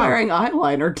pretty Still good job. wearing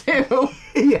eyeliner too.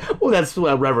 Yeah. Well, that's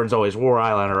what Reverend's always wore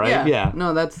eyeliner, right? Yeah.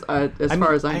 No, that's as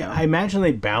far as I know. I imagine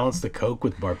they balanced the coke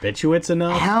with barbiturates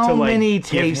enough How to, like, many give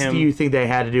takes him... do you think they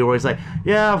had to do where he's like,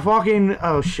 yeah, fucking,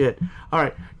 oh shit. All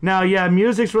right. Now, yeah,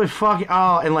 music's really fucking,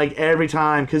 and like every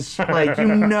time, because like, that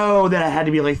it had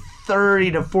to be like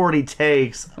 30 to 40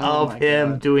 takes of my him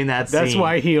God. doing that scene. That's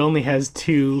why he only has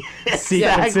two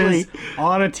sequences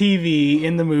on a TV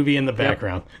in the movie in the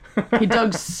background. He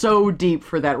dug so deep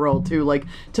for that role too, like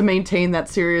to maintain that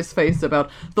serious face about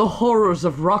the horrors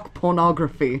of rock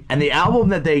pornography. And the album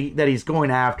that he's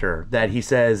going after, that he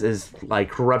says is like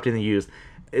corrupting the youth,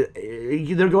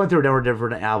 they're going through a number of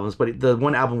different albums, but the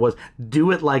one album was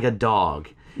 "Do It Like a Dog."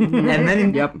 And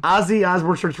then Ozzy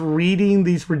Osbourne starts reading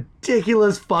these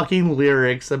ridiculous fucking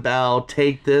lyrics about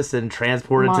take this and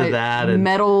transport it to that, and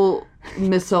metal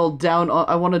missile down on,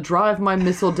 I want to drive my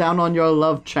missile down on your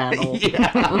love channel.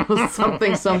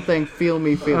 something feel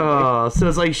me. so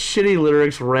it's like shitty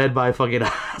lyrics read by fucking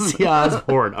Ozzy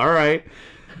Osbourne. All right.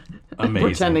 Amazing.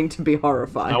 Pretending to be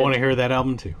horrified. I want to hear that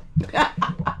album too.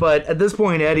 But at this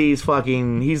point,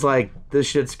 he's like, this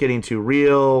shit's getting too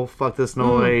real. Fuck this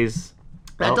noise.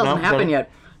 That doesn't happen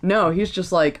yet. No, he's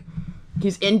just like,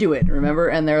 he's into it, remember?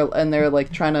 And they're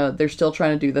like they're still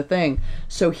trying to do the thing.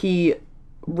 So he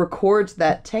records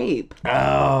that tape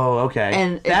Oh, okay.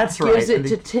 and that's gives right. it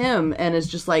to Tim and is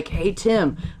just like, hey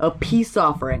Tim, a peace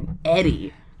offering,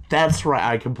 Eddie. That's right.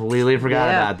 I completely forgot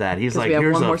Yeah, about that. He's 'cause like, we have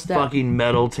here's one a more step. fucking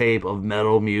metal tape of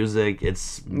metal music.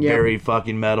 It's very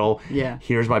fucking metal. Yeah.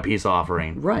 Here's my peace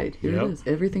offering. Right, here Yep. it is.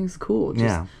 Everything's cool. Just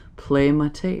Yeah. play my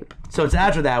tape. So it's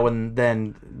after that when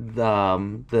then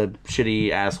the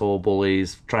shitty asshole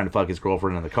bully's trying to fuck his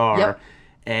girlfriend in the car. Yep.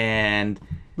 And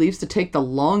Leaves to take the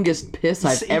longest piss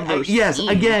I've ever seen. yes,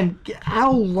 again,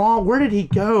 how long? Where did he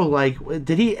go? Like,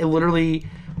 did he literally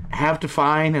have to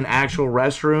find an actual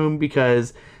restroom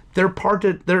because they're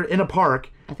in a park?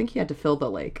 I think he had to fill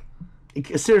the lake.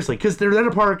 Seriously, because they're in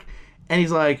a park, and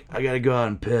he's like, I gotta go out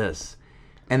and piss.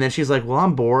 And then she's like, well,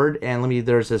 I'm bored, and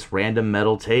there's this random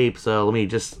metal tape, so let me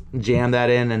just jam that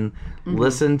in and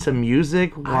listen to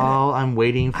music while I'm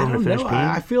waiting for him to finish peeing.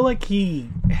 I feel like he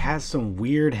has some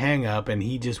weird hang up and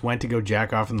he just went to go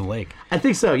jack off in the lake. I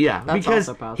think so, yeah. That's because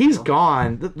also possible. he's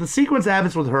gone. The sequence that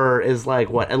happens with her is like,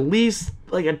 what, at least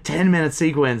like a 10-minute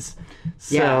sequence.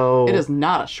 So Yeah, it is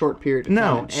not a short period of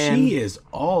No, time. She is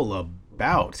all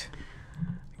about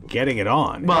getting it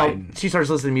on. Well, And she starts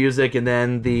listening to music, and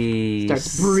then the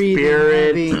Starts breathing spirit,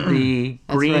 heavy. the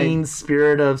That's green right.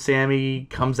 spirit of Sammy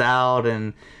comes out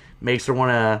and makes her want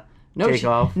to take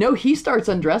off. No, he starts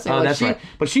undressing. Oh, like that's she, right.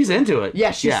 But she's into it.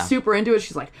 Yeah, she's super into it.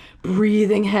 She's like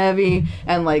breathing heavy,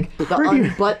 and like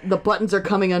the buttons are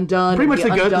coming undone. Pretty much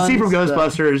and the scene from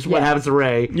Ghostbusters. What Yeah. happens to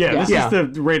Ray? yeah, this Yeah.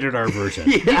 is the rated R version.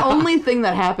 The only thing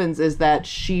that happens is that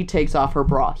she takes off her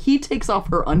bra. He takes off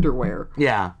her underwear.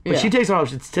 Yeah, but Yeah. she takes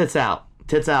off. It's tits out.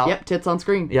 Tits out. Yep, tits on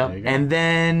screen. Yep. you go. And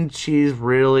then she's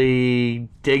really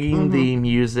digging the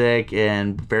music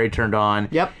and very turned on.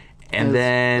 Yep. And Is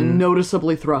then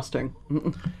noticeably thrusting.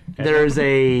 there's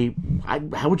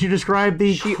how would you describe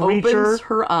the She creature? opens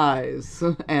her eyes,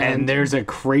 And there's a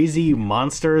crazy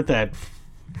monster that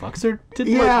fucks her to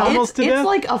Yeah. almost to it's death.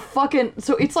 like a fucking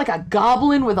it's like a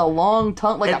goblin with a long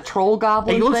tongue, like a troll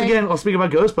goblin. And he looks thing. again, well, speaking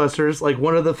about Ghostbusters, like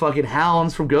one of the fucking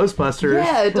hounds from Ghostbusters.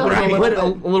 Yeah, it does where a he little put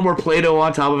a bit. little more Play-Doh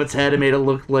on top of its head and made it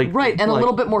look like... Right, and like- a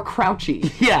little bit more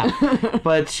crouchy. Yeah,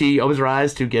 but she opens her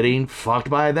eyes to getting fucked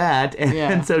by that. And,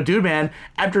 Yeah. so, dude, man,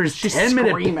 after his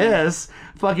 10-minute screaming. piss,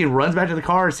 fucking runs back to the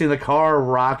car, seeing the car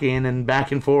rocking and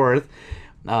back and forth.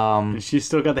 She's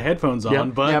still got the headphones on,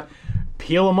 Yep. but Yep.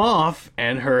 peel them off,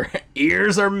 and her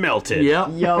ears are melted. Yep.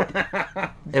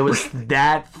 Yup. It was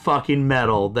that fucking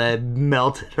metal that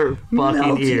melted her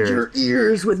fucking ears.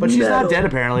 ears with But she's not dead,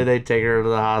 apparently. They take her to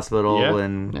the hospital, Yeah.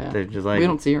 and Yeah. they're just like... We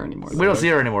don't see her anymore. We don't see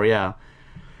her anymore, yeah.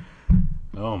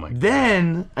 Oh my god.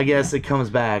 Then, I guess it comes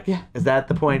back. Yeah. Is that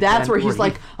the point? That's then where he's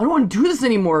like, I don't want to do this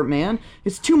anymore, man.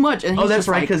 It's too much. And he's Oh, that's just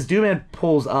right, like, because Doom-Man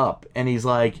pulls up, and he's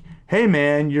like, hey,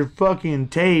 man, your fucking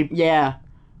tape... yeah.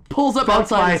 Pulls up Fucked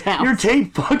outside my, his house. your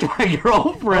tape fucked my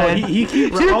girlfriend. Oh, he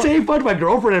keeps- your tape fucked my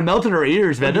girlfriend and melted her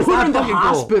ears, man. That's Put her not in the fucking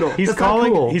hospital. cool. He's That's not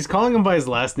calling cool. he's calling him by his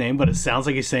last name, but it sounds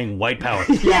like he's saying white power.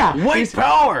 Yeah. White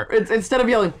power. It's, instead of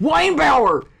yelling, White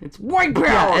Power! It's White Power!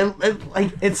 Yeah, and,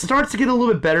 like it starts to get a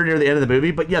little bit better near the end of the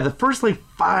movie, but yeah, the first like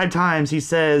 5 times he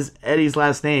says Eddie's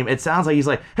last name, it sounds like he's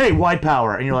like, "Hey, white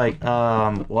power," and you're like,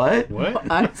 what? What?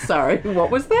 I'm sorry.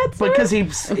 What was that? Sir? Because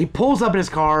he pulls up in his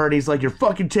car and he's like, "Your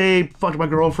fucking tape fucked my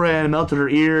girlfriend, melted her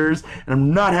ears, and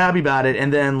I'm not happy about it."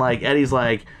 And then like Eddie's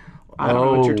like, I don't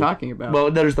know what you're "Oh." talking about. Well,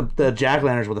 there's the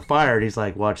jack-o'-lanterns with the fire, and he's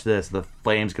like, "Watch this." The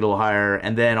flames get a little higher,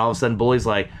 and then all of a sudden, Bully's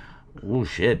like, "Oh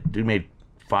shit, dude made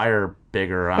fire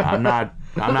bigger. I'm not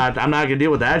gonna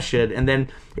deal with that shit." And then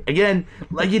again,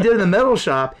 like he did in the metal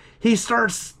shop, he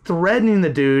starts threatening the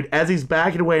dude as he's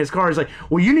backing away in his car. He's like,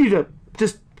 "Well, you need to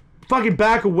just fucking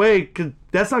back away, cause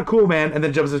that's not cool, man." And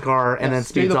then jumps in his car and then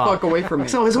stay speeds the off. fuck away from me.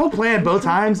 So his whole plan both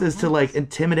times is to like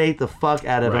intimidate the fuck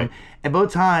out of him, Right. and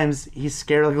both times he's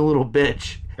scared like a little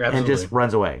bitch and Absolutely. just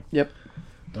runs away. Yep.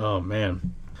 Oh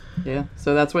man. Yeah.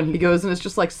 So that's when he goes and it's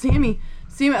just like, Sammy,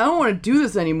 I don't want to do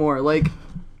this anymore. Like,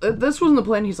 this wasn't the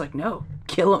plan. He's like, no,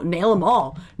 kill him, nail them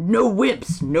all. No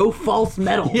whips, no false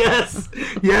metal.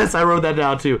 Yes, I wrote that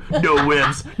down too. No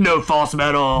whips, no false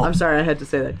metal. I'm sorry, I had to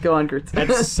say that. Go on, Kurtz.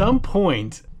 At some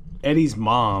point, Eddie's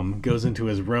mom goes into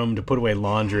his room to put away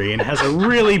laundry and has a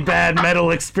really bad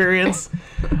metal experience.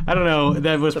 I don't know.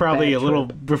 That was probably bad a little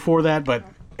before that, but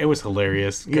it was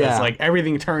hilarious. Because Yeah. like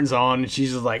everything turns on, and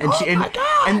she's just like, And, "Oh she, my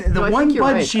god!" and the No, I one think you're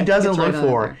button right. she I think doesn't it's look right on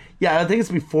for. there. Yeah, I think it's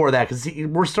before that because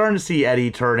we're starting to see Eddie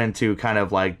turn into kind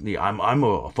of like I'm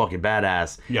a fucking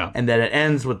badass. Yeah. And then it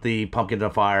ends with the pumpkin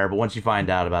to fire. But once you find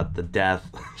out about the death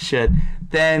shit,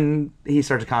 then he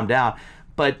starts to calm down.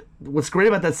 But what's great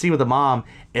about that scene with the mom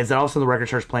is that also the record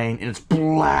starts playing and it's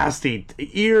blasting,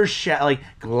 like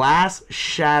glass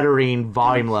shattering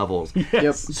volume levels.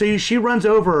 Yep. So she runs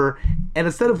over, and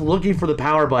instead of looking for the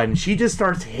power button, she just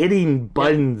starts hitting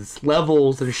buttons,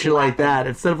 levels, and shit like that.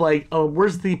 Instead of like, oh,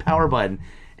 where's the power button?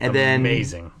 And then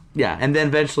Amazing. yeah, and then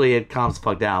eventually it calms the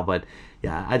fuck down. But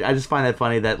yeah, I just find that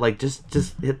funny that like just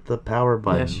hit the power Yeah,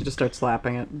 button. she just starts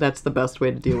slapping it. That's the best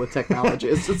way to deal with technology,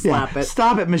 is to slap it.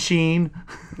 Stop it, machine.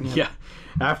 Yeah.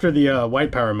 After the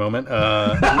white power moment,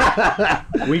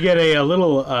 we get a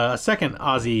little second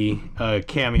Ozzy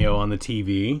cameo on the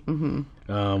TV,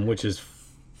 which is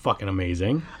fucking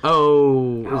amazing.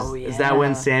 Oh, is that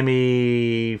when yeah.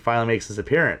 Sammy finally makes his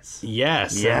appearance?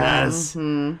 Yes. and Yes.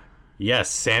 that's-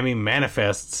 Yes, Sammy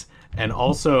manifests and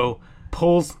also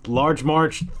pulls Large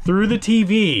March through the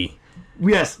TV.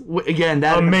 Yes. Again,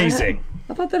 that Amazing.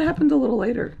 I thought that happened a little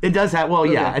later. It does have. Well,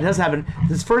 yeah, Okay. it does happen.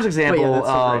 This first example that's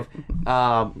so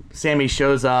of Sammy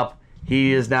shows up.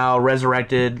 He is now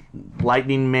resurrected,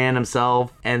 Lightning Man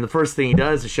himself, and the first thing he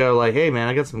does to show, like, hey man,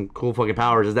 I got some cool fucking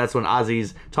powers. Is that's when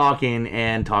Ozzy's talking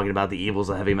about the evils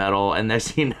of heavy metal, and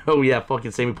next thing you know, yeah,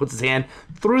 fucking Sammy puts his hand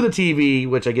through the TV,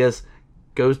 which I guess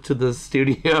goes to the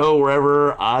studio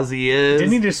wherever Ozzy is.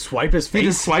 Didn't he just swipe his face? He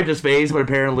just swiped his face, but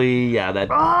apparently, yeah, that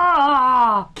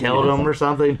killed him or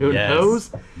something. Who Yes.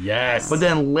 knows? Yes. But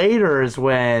then later is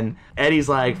when Eddie's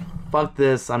like, fuck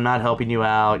this, I'm not helping you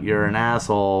out, you're an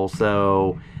asshole,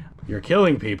 so... You're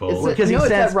killing people. Is it- Because he no, it's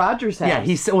sends- at Roger's house. Yeah,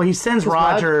 he sends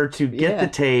Roger to get yeah. the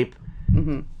tape,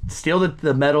 steal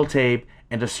the metal tape,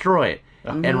 and destroy it.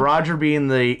 And Roger, being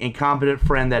the incompetent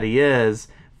friend that he is,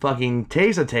 fucking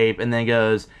takes a tape and then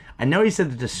goes, I know he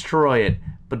said to destroy it,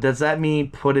 but does that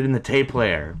mean put it in the tape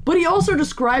player? But he also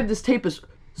described this tape as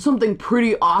something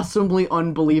pretty awesomely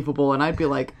unbelievable, and I'd be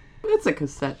like, it's a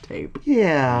cassette tape.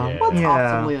 Yeah. What's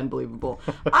awesomely unbelievable?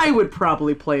 I would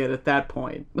probably play it at that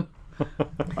point.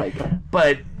 Like,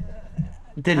 But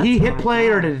did he hit play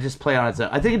or did it just play on its own?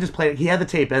 I think it just played. He had the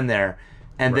tape in there,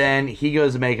 and then he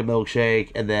goes to make a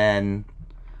milkshake, and then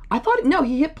I thought, no,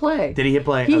 he hit play. did he hit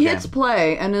play? He Okay. hits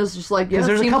play and is just like, yeah, Because that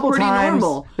there's a seems couple pretty times.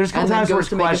 normal. There's a couple And then times where goes it's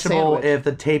to make a questionable sandwich. if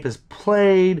the tape is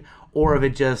played or if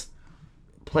it just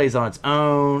plays on its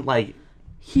own. Like,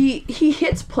 He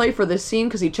hits play for this scene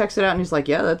because he checks it out and he's like,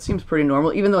 yeah, that seems pretty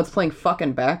normal, even though it's playing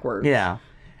fucking backwards. yeah,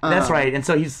 that's right. And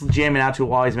so he's jamming out to it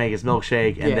while he's making his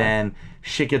milkshake, and Yeah. then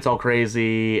shit gets all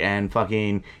crazy, and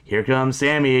fucking here comes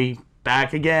Sammy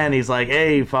back again. He's like,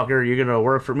 hey, fucker, you're going to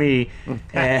work for me.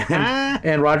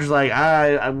 And Roger's like,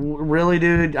 I really,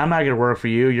 dude, I'm not going to work for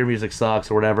you. Your music sucks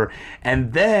or whatever.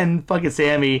 And then fucking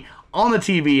Sammy on the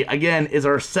TV, again, is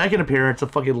our second appearance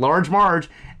of fucking Large Marge.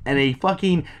 And he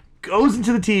fucking goes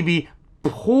into the TV,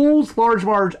 pulls Large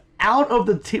Marge out of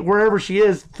the wherever she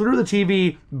is through the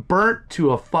TV, burnt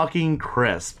to a fucking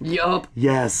crisp. Yup.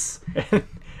 Yes.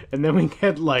 And then we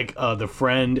get like the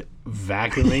friend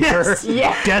vacuuming her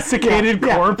Yeah. desiccated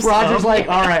corpse. Roger's like,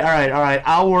 all right,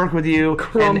 I'll work with you.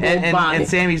 Crumbled body. And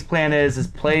Sammy's plan is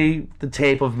play the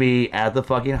tape of me at the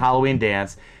fucking Halloween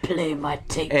dance, Play my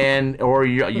tape. or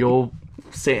you'll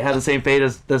have the same fate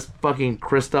as this fucking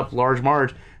crisped up Large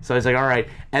Marge. So he's like, all right.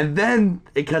 And then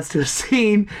it cuts to a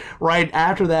scene right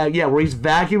after that, where he's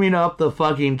vacuuming up the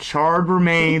fucking charred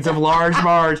remains of Large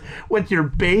Marge with your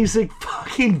basic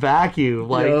fucking vacuum.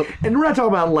 Like, Yep. and we're not talking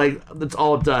about, like, it's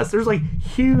all dust. There's, like,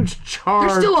 huge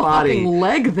charred There's still a body. fucking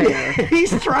leg there.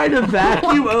 He's trying to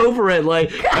vacuum over it.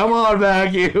 Like, come on,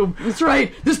 vacuum. That's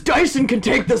right. This Dyson can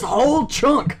take this whole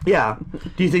chunk. Yeah.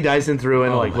 Do you think Dyson threw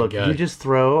in, like, my look, God. you just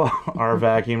throw our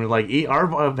vacuum, like,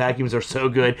 our vacuums are so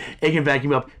good, it can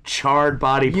vacuum up charred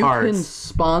body You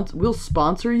parts. we'll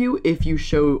sponsor you if you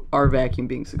show our vacuum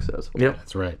being successful. Yep.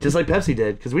 That's right. Just like Pepsi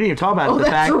did, because we didn't even talk about the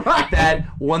that's fact right. that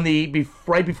when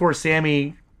right before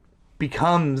Sammy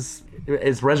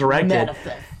is resurrected,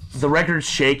 Manifest. the record's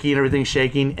shaking, everything's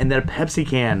shaking, and then a Pepsi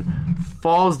can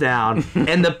falls down,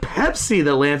 and the Pepsi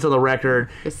that lands on the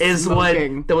record It's is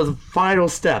smoking. that was the final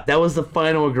step. That was the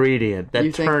final ingredient that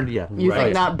You think, turned. You Right.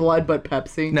 think not blood but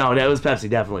Pepsi? No, that was Pepsi,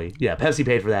 definitely. Yeah, Pepsi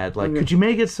paid for that. Like, could you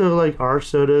make it so, like, our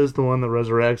soda is the one that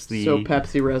resurrects the... So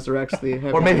Pepsi resurrects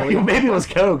the or maybe it was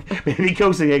Coke. Maybe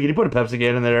Coke's like, hey, can you put a Pepsi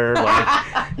can in there? Like,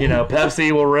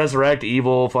 Pepsi will resurrect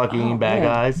evil fucking bad man.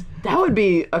 guys. That would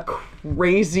be a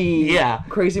crazy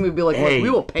movie. Like, Hey, look, we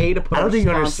will pay to put I don't our think you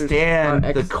sponsors- understand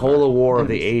our the ex- cola war of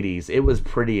the 80s. It was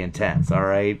pretty intense, all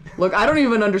right? Look, I don't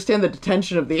even understand the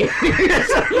detention of the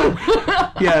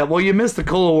 80s. Yeah, well, you missed the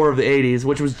cola war of the 80s,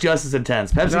 which was just as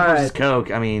intense. Pepsi All versus right.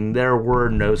 Coke, I mean, there were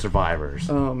no survivors.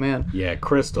 Oh, man. Yeah,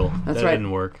 Crystal. That's that right.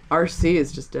 didn't work. RC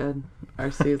is just dead.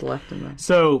 RC is left in there.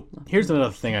 So here's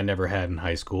another thing I never had in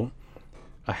high school: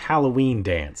 a Halloween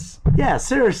dance. Yeah,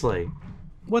 seriously.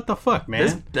 What the fuck,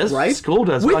 man? This Right? school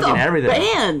does With fucking a everything.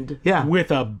 band! Yeah.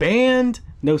 With a band,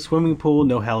 no swimming pool,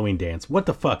 no Halloween dance. What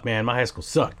the fuck, man? My high school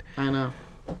sucked. I know.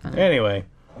 Anyway,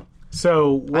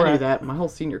 so I knew that. My whole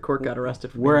senior court got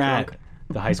arrested for being we're drunk. at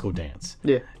the high school dance.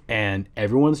 Yeah. And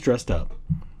everyone's dressed up.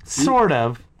 Sort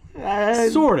of.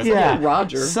 Sort of. Yeah.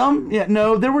 Roger.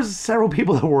 No, there was several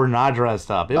people that were not dressed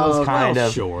up. It was kind Well,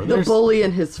 of... sure. The There's, bully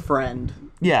and his friend.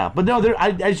 Yeah, but no,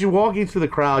 as you're walking through the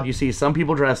crowd, you see some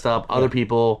people dressed up, other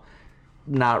people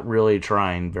not really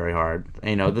trying very hard.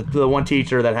 The one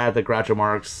teacher that had the Groucho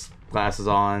Marx glasses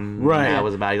on, Right. that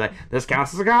was about, he's like, this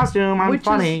counts as a costume, I'm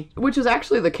funny. Which is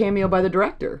actually the cameo by the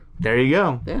director. There you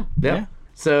go. Yeah. Yep. Yeah.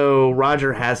 So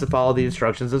Roger has to follow the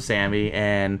instructions of Sammy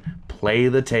and play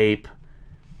the tape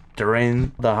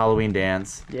during the Halloween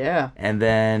dance. Yeah. And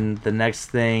then the next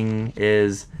thing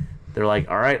is they're like,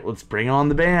 all right, let's bring on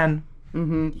the band.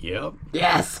 Yep.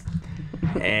 Yes.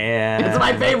 And It's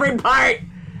my favorite part.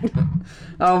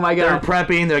 Oh my they're god.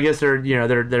 prepping. I guess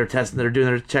they're testing. They're doing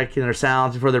their checking their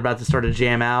sounds before they're about to start to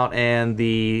jam out. And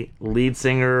the lead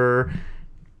singer,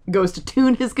 Goes to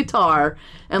tune his guitar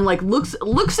and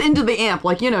looks into the amp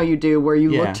like you do, where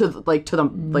you Yeah. look to the wait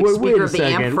speaker a of the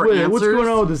amp second, for wait, answers. what's going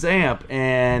on with this amp?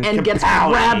 And Gets Kapowie.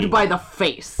 grabbed by the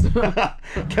face.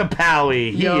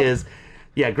 Kapowie. He Yup. is.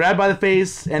 Yeah, grabbed by the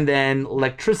face, and then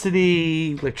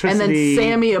electricity. And then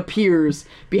Sammy appears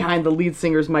behind the lead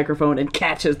singer's microphone and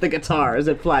catches the guitar as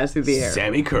it flies through the air.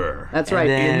 Sammy Kerr. That's right.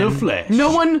 then- in the flesh.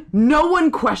 No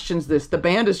one questions this. The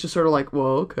band is just sort of like,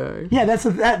 well, okay. Yeah, that's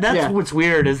Yeah. what's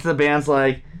weird is the band's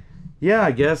like, yeah,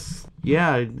 I guess,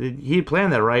 yeah, he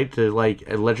planned that, right? To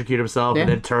electrocute himself and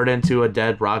Yeah. then turn into a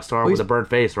dead rock star with a burnt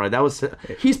face, right? That was.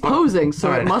 He's posing, so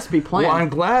All it right. must be planned. Well, I'm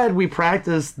glad we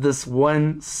practiced this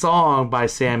one song by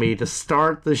Sammy to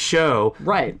start the show.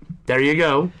 Right. There you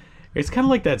go. It's kind of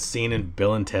like that scene in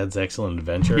Bill and Ted's Excellent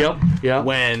Adventure. Yep.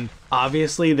 When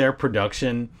obviously their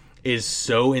production is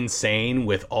so insane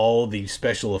with all the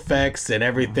special effects and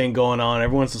everything going on.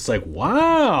 Everyone's just like,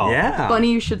 wow. Yeah.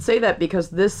 Funny you should say that because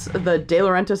the De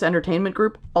Laurentiis Entertainment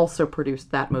Group also produced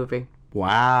that movie.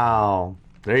 Wow.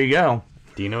 There you go.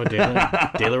 Dino De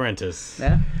Laurentiis.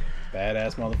 Yeah.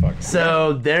 Badass motherfucker.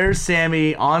 So there's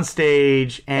Sammy on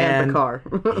stage, And the car.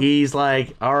 he's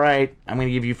like, all right, I'm going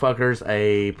to give you fuckers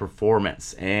a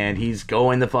performance. And he's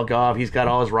going the fuck off. He's got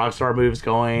all his rock star moves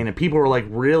going, and people are like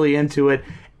really into it.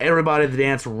 Everybody at the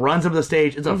dance runs up the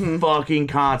stage. It's a fucking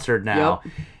concert now.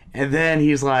 Yep. And then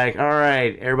he's like, all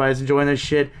right, everybody's enjoying this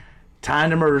shit. Time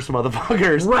to murder some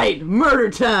motherfuckers. Right, murder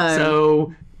time.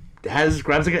 So has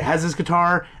his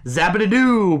guitar,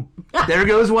 zap-a-da-doo. There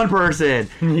goes one person.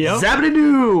 Yep.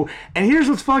 Zap-a-da-doo. And here's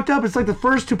what's fucked up. It's like the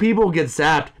first two people get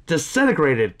zapped,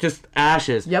 disintegrated, just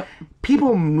ashes. Yep.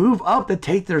 People move up to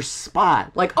take their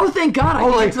spot. Like, oh, thank God, I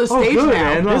can get to the stage good,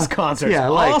 now. man. This concert's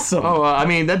like, awesome. I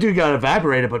mean, that dude got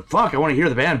evaporated, but fuck, I want to hear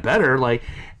the band better. Like,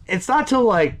 it's not till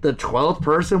like the 12th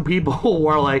person people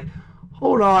were like,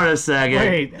 hold on a second.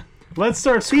 Wait, let's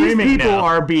start These screaming people now.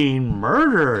 are being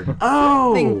murdered.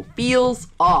 Oh. Thing feels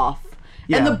off.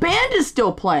 Yeah. And the band is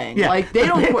still playing. Yeah. Like, they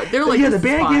don't quit. They're like, yeah, this the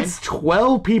is band fine. gets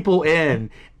 12 people in,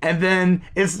 and then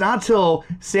it's not till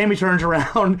Sammy turns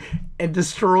around and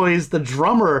destroys the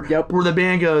drummer Yep. where the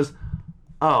band goes,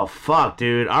 oh, fuck,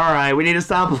 dude. All right, we need to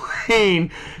stop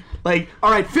playing. Like, All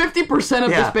right, 50%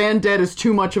 of Yeah. this band dead is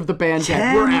too much of the band dead.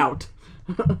 10 We're out.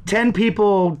 10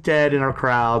 people dead in our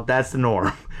crowd, that's the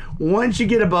norm. Once you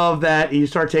get above that and you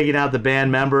start taking out the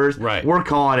band members, Right. we're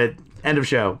calling it end of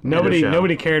show. End of show.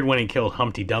 Nobody cared when he killed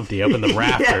Humpty Dumpty up in the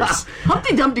rafters.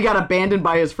 Humpty Dumpty got abandoned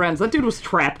by his friends. That dude was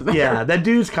trapped there. Yeah, that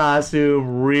dude's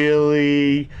costume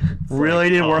really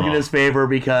didn't work in his favor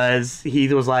because he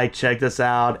was like, check this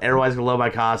out. Everybody's going to love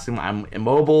my costume. I'm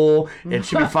immobile. It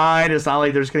should be fine. It's not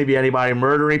like there's going to be anybody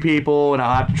murdering people and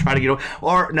I'll have to try to get over.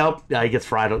 Or, nope, he gets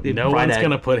fried. No fried one's egg.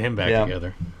 gonna put him back Yeah.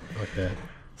 together. Like that.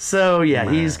 So, yeah,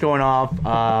 he's going off.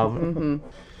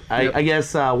 I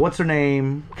guess, what's her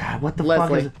name? God, what the fuck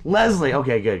Leslie. is it? Leslie.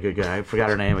 Okay, good. I forgot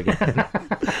her name again.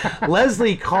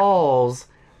 Leslie calls,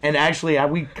 and actually,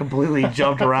 we completely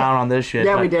jumped around on this shit.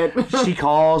 Yeah, but we did. She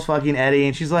calls fucking Eddie,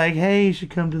 and she's like, hey, you should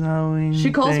come to the Halloween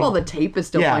She calls thing. while the tape is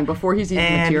still playing before he's even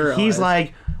and materialized. he's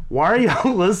like, why are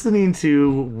y'all listening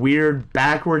to weird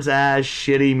backwards ass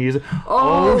shitty music?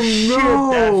 Oh, shit,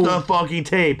 no. that's the fucking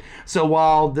tape. So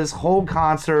while this whole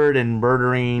concert and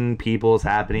murdering people is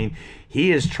happening,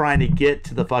 he is trying to get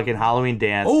to the fucking Halloween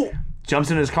dance. Oh. Jumps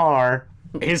in his car.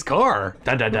 His car.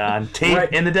 Dun dun dun. Tape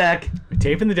Right. in the deck.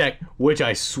 Tape in the deck, which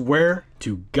I swear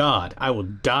to God, I will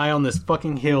die on this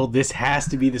fucking hill. This has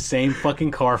to be the same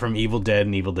fucking car from Evil Dead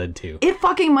and Evil Dead 2. It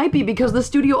fucking might be because the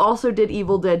studio also did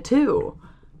Evil Dead 2.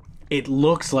 It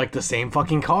looks like the same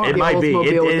fucking car. It might be.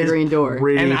 Oldsmobile with the is green door.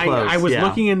 Really and close. I was yeah.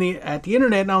 looking at the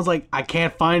internet and I was like, I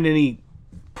can't find any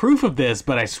proof of this,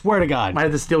 but I swear to God, Might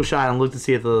have to still shot and look to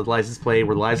see if the license plate,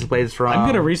 where the license plate is from. I'm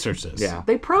gonna research this. Yeah.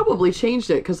 They probably changed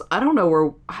it because I don't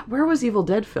know where was Evil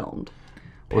Dead filmed.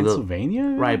 Pennsylvania?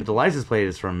 Right, but the license plate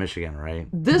is from Michigan, right?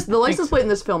 The license plate in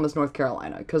this film is North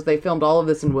Carolina because they filmed all of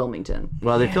this in Wilmington.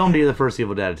 Well, they filmed the first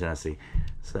Evil Dead in Tennessee.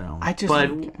 So,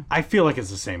 But I feel like it's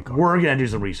the same car. we're gonna do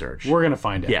some research. We're gonna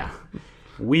find out. Yeah.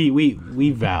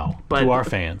 We vow But- to our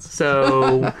fans.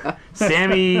 So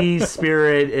Sammy's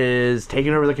spirit is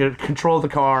taking over the control of the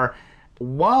car,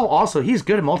 while also he's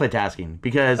good at multitasking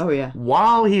because Oh, yeah.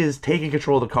 while he is taking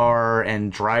control of the car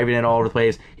and driving it all over the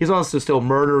place, he's also still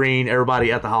murdering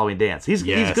everybody at the Halloween dance. He's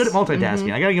Yes. good at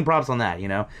multitasking. I gotta give props on that, you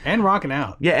know. And rocking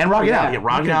out. Yeah, and rocking Yeah. out. Yeah,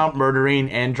 rocking out, murdering,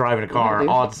 and driving a car dude.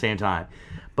 all at the same time.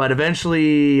 But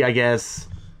eventually, I guess,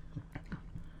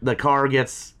 the car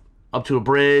gets up to a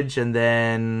bridge, and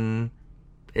then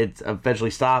it eventually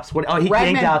stops. What? Oh, he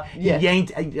Ragman- yanked out. yeah. He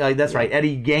yanked. That's right.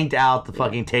 Eddie yanked out the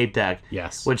fucking tape deck.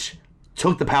 Yes. Which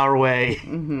took the power away.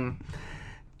 Mm-hmm.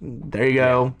 There you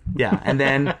go. Yeah, and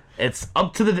then it's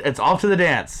off to the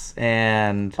dance,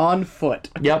 and On foot.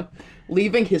 yep.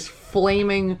 Leaving his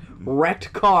flaming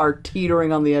wrecked car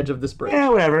teetering on the edge of this bridge. Yeah,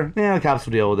 whatever. Yeah, the cops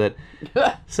will deal with it.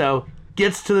 So,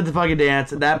 gets to the fucking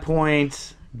dance. At that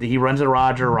point, he runs into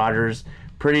Roger. Roger's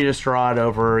pretty distraught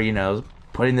over,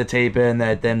 putting the tape in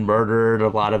that then murdered a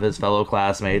lot of his fellow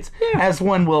classmates. As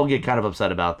one will get kind of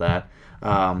upset about that.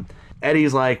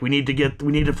 Eddie's like, we need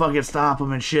to fucking stop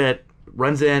him and shit.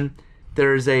 Runs in.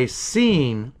 There's a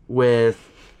scene with...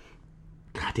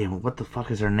 God damn it, what the fuck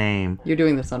is her name? You're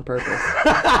doing this on purpose.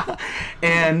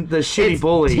 And the shitty It's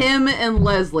bully. Tim and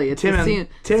Leslie. It's Tim the and- scene,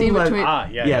 Tim scene and Les- between.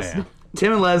 Yeah. Yes,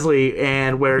 Tim and Leslie,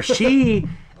 and where she,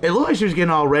 it looked like she was getting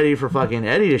all ready for fucking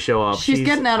Eddie to show up. She's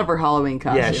getting out of her Halloween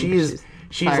costume. yeah, she's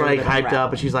tired like of it hyped up,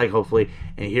 rapping. and she's like, hopefully,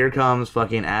 and here comes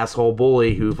fucking asshole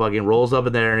bully who fucking rolls up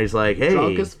in there, and he's like, hey,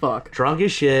 Drunk as fuck. drunk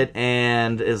as shit,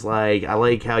 and is like, I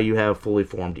like how you have fully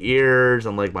formed ears,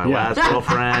 unlike my last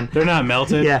girlfriend. They're not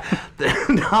melted. Yeah,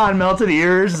 the non-melted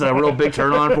ears is a real big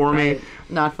turn on for me.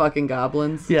 Not fucking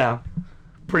goblins. Yeah,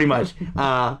 pretty much.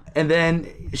 And then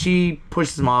she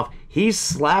pushes him off. He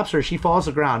slaps her. She falls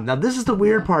to the ground. Now, this is the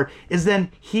weird part, is then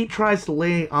he tries to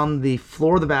lay on the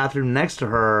floor of the bathroom next to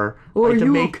her. Are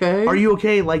you okay? Are you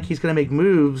okay? Like, he's going to make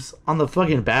moves on the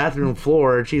fucking bathroom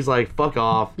floor. And she's like, fuck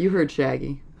off. You heard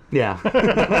Shaggy. Yeah.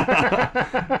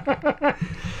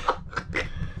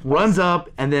 Runs up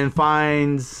and then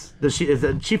finds...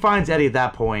 She finds Eddie at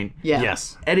that point. Yeah.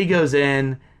 Yes. Eddie goes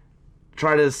in,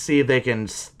 try to see if they can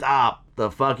stop the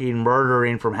fucking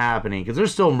murdering from happening, because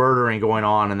there's still murdering going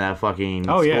on in that fucking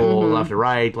school left and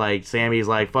right. Like, Sammy's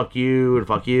like, fuck you,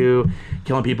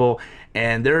 killing people,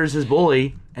 and there's his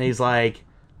bully, and he's like,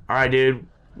 all right, dude,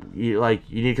 you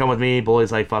need to come with me.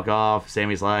 Bully's like, fuck off.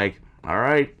 Sammy's like, all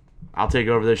right, I'll take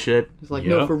over this shit. He's like,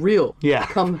 no, for real. Yeah.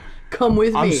 Come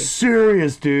with I'm me.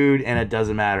 serious, dude. And it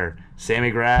doesn't matter.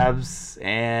 Sammy grabs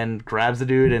the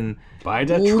dude and By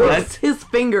that lifts his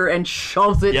finger and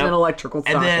shoves it in an electrical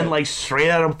socket. And then, like, straight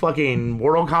out of fucking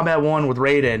Mortal Kombat 1 with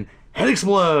Raiden, head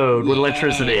explode with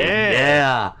electricity.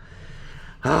 Yeah.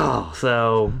 Oh,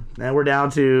 so now we're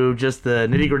down to just the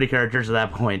nitty gritty characters at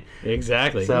that point.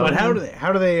 Exactly. So, but how do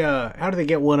they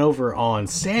get one over on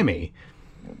Sammy?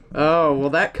 Oh, well,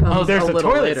 that comes There's a the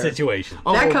little toilet later. situation.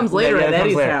 That comes later at that comes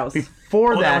Eddie's later. house.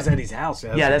 Before that was Eddie's house.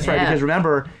 Yeah, that's right. Yeah. Because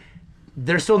remember,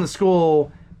 they're still in the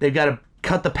school. They've got to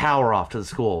cut the power off to the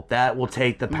school. That will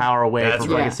take the power away That's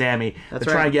from right. fucking Sammy. That's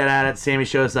They're trying right. to get at it. Sammy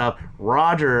shows up.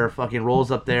 Roger fucking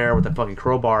rolls up there with a fucking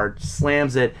crowbar,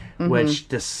 slams it, which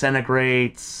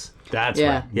disintegrates. That's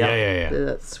Yeah. right. Yeah.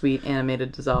 That sweet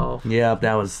animated dissolve. Yeah,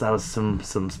 that was some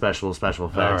special effects.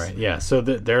 All right. Yeah. So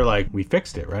they're like, we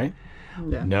fixed it, right?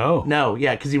 Yeah. No. No,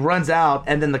 yeah, because he runs out,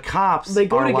 and then the cops They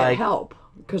go are to like, get help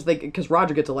because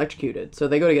Roger gets electrocuted. So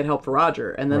they go to get help for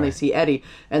Roger, and then they see Eddie,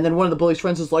 and then one of the bully's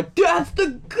friends is like, "That's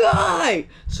the guy!"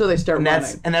 So they start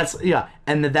running.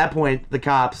 and at that point, the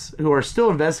cops who are still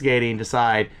investigating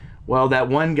decide, well, that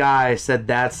one guy said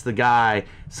that's the guy,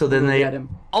 so then We'll they get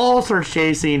him. all start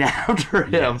chasing after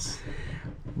him. Yes.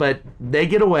 But they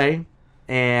get away,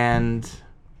 and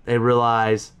they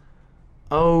realize,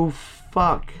 oh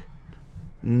fuck,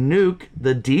 Nuke,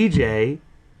 the DJ,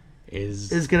 is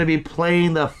going to be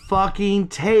playing the fucking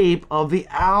tape of the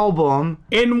album.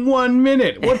 In 1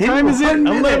 minute. What In time is it? 1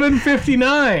 minute.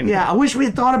 11:59. Yeah, I wish we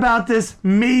had thought about this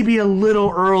maybe a little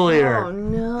earlier. Oh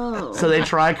no! So they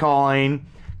try calling,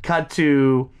 cut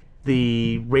to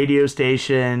the radio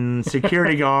station,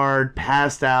 security guard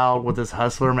passed out with his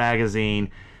Hustler magazine.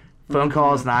 Phone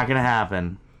call is not going to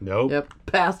happen. Nope. Yep,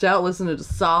 passed out listening to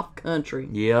soft country.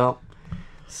 Yep.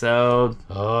 So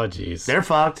Oh, jeez. they're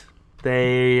fucked.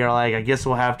 They are like, I guess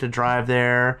we'll have to drive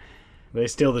there. They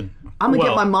steal the. I'm gonna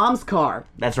get my mom's car.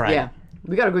 That's right. Yeah,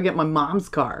 we gotta go get my mom's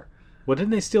car. What,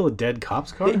 didn't they steal a dead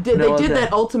cop's car? They did okay.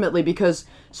 that ultimately because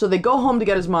so they go home to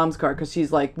get his mom's car because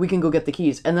she's like, we can go get the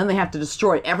keys, and then they have to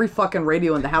destroy every fucking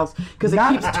radio in the house because it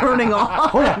keeps turning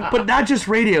off. Hold on, but not just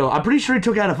radio. I'm pretty sure he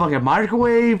took out a fucking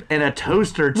microwave and a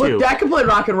toaster too. Look, that can play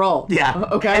rock and roll. Yeah.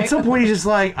 Okay. At some point, he's just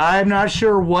like, I'm not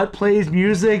sure what plays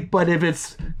music, but if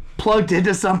it's plugged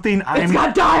into something, It's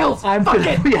got dials. I'm Fuck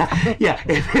gonna, it. yeah.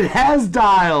 If it has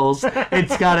dials,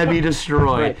 it's gotta be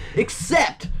destroyed. Right.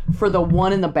 Except for the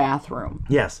one in the bathroom.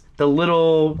 Yes, the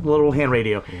little hand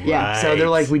radio. Yeah. So they're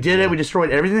like, we did it. We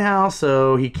destroyed everything in the house,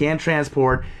 so he can't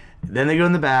transport. Then they go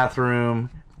in the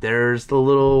bathroom. There's the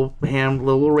little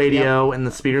radio, and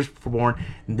the speakers were born.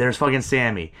 And there's fucking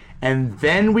Sammy. And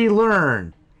then we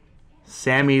learn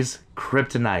Sammy's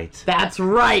kryptonite. That's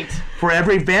right. For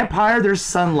every vampire, there's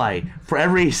sunlight. For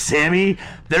every Sammy,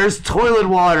 there's toilet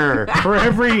water. For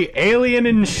every Alien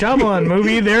and Shyamalan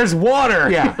movie, there's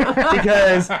water. Yeah,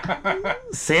 because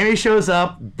Sammy shows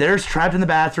up. They're trapped in the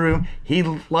bathroom. He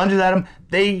lunges at him.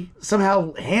 They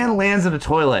somehow hand lands in a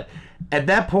toilet. At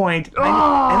that point,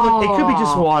 and look, it could be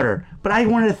just water, but I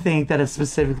wanted to think that it's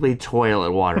specifically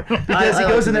toilet water because he I goes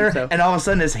like in to there think so. and all of a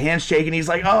sudden his hand's shaking. He's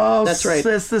like, "Oh, That's right.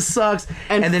 this sucks."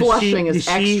 And then flushing is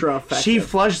extra effective. She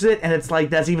flushes it, and it's like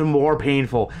that's even more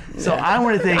painful. So I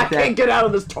want to think I that can't get out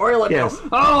of this toilet. Yes.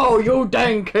 Oh, you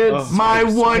dang kids. my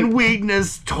one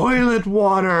weakness, toilet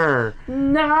water.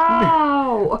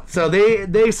 No. So they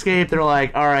escape. They're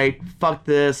like, all right, fuck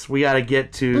this. We got to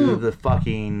get to the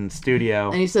fucking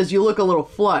studio. And he says, you look a little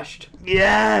flushed.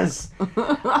 Yes.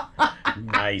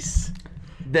 Nice.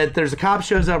 That there's a cop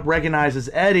shows up, recognizes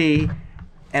Eddie,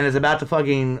 and is about to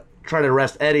fucking try to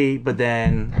arrest Eddie, but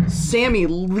then Sammy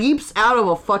leaps out of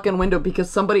a fucking window because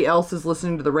somebody else is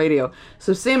listening to the radio.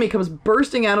 So Sammy comes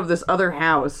bursting out of this other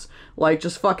house, like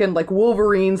just fucking like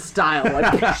Wolverine style.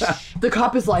 Like the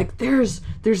cop is like, there's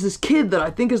this kid that I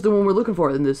think is the one we're looking for,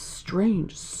 and this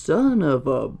strange son of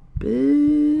a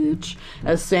bitch.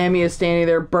 As Sammy is standing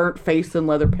there, burnt face in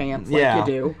leather pants, like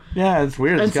you do. Yeah, it's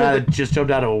weird. This so guy just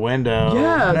jumped out of a window.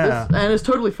 And is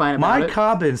totally fine about My it.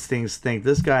 cop instincts think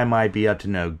this guy might be up to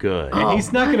no good. And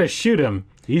he's not going to shoot him.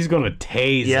 He's going to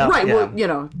tase Yeah. him, Right, Yeah. well, you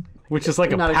know. which is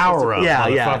like a Not power-up,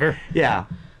 motherfucker. Yeah.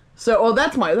 So,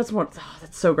 that's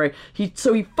so great. He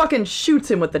fucking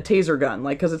shoots him with the taser gun,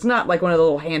 like, because it's not like one of the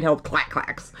little handheld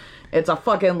clacks. It's a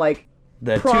fucking, like,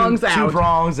 The prongs two out.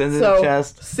 prongs into So the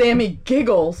chest. Sammy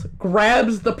giggles,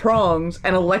 grabs the prongs,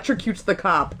 and electrocutes the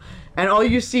cop. And all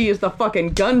you see is the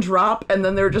fucking gun drop, and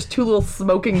then there are just two little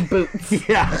smoking boots.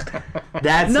 Yeah.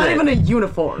 That's Not it. even a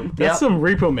uniform. That's Yep. some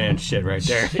Repo Man shit right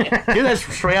there. Dude, that's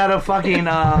straight out of fucking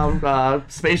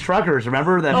Space Truckers.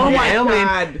 Remember that Oh my alien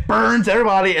God. burns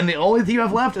everybody, and the only thing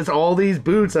I've left is all these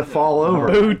boots that fall over.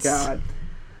 Boots. God.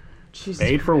 Jesus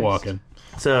Made for Christ. walking.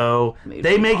 So Made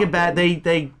they for make it walking. bad.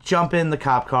 They jump in the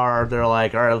cop car. They're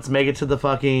like, all right, let's make it to the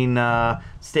fucking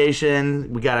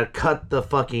station. We gotta cut the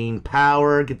fucking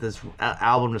power. Get this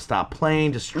album to stop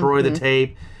playing. Destroy the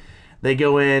tape. They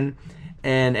go in,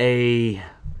 and a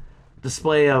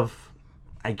display of,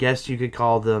 I guess you could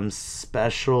call them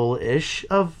special-ish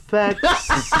effects.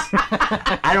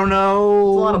 I don't know.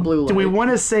 a lot of blue Do we light.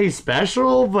 want to say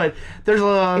special? But there's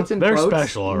a. It's in They're quotes.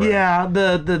 special already. Yeah,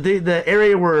 the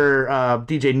area where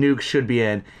DJ Nuke should be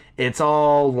in, it's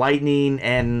all lightning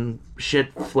and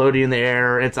shit floating in the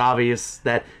air. It's obvious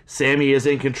that Sammy is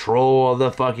in control of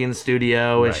the fucking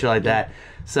studio and shit like that.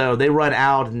 So they run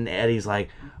out, and Eddie's like,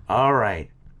 all right,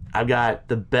 I've got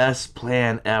the best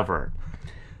plan ever.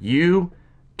 You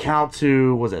count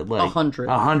to, was it like 100.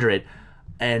 100,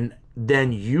 and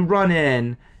then you run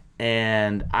in,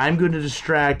 and I'm going to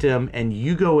distract him, and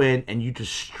you go in and you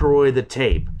destroy the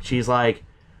tape. She's like,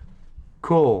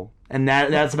 cool. And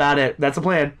that's about it. That's the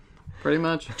plan. Pretty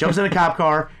much. Jumps in a cop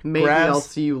car. Maybe grabs, I'll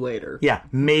see you later. Yeah,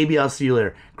 maybe I'll see you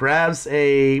later. Grabs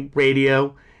a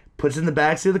radio, puts it in the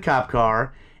backseat of the cop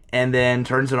car, and then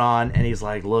turns it on, and he's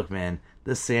like, look, man,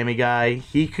 this Sammy guy,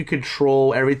 he could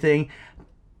control everything,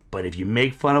 but if you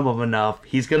make fun of him enough,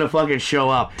 he's gonna fucking show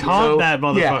up. Taunt that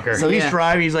motherfucker. Yeah, so he's Yeah.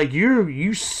 driving. He's like,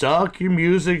 you suck. Your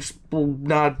music's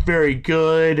not very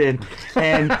good, and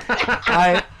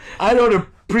I don't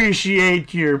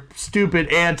appreciate your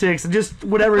stupid antics and just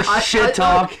whatever shit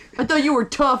talk. I thought you were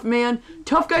tough, man.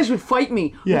 Tough guys would fight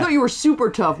me. Yeah. I thought you were super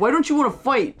tough. Why don't you want to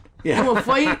fight? Yeah. You want to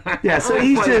fight? Yeah, so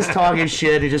he's just talking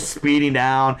shit and just speeding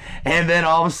down, and then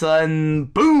all of a sudden,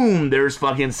 boom, there's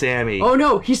fucking Sammy. Oh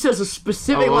no, he says a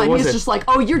specific Oh, what line. was He's it? just like,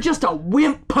 "Oh, you're just a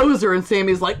wimp poser," and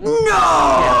Sammy's like,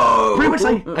 "No." Pretty much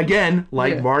like, again,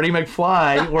 like Yeah. Marty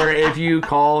McFly, where if you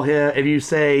call him, if you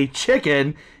say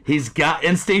chicken, he's got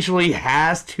instinctually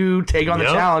has to take on the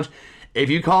Yep. challenge. If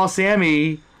you call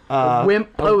Sammy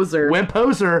Wimp poser. wimp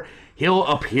poser, he'll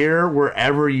appear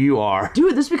wherever you are.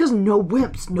 Dude, this is because no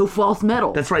wimps, no false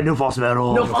metal. That's right, no false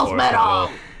metal. no false metal.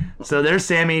 So there's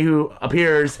Sammy who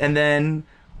appears and then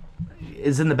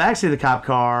is in the backseat of the cop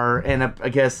car, and I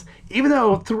guess even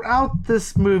though throughout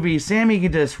this movie Sammy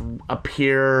can just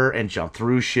appear and jump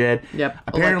through shit. Yep,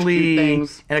 Apparently, electrocute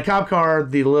things. in a cop car,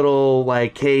 the little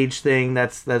like cage thing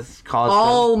that's caused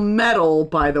All metal,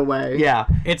 by the way. yeah,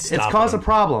 It's it's stopping caused a him.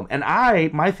 problem. And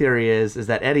my theory is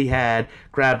that Eddie had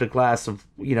grabbed a glass of,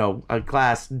 a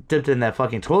glass dipped in that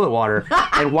fucking toilet water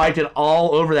and wiped it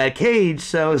all over that cage.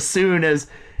 So as soon as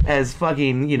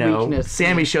fucking, Weakness.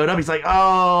 Sammy showed up, he's like,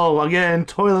 oh, again,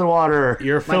 toilet water.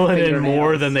 You're filling in fingernails.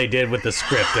 more than they did with the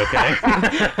script, okay?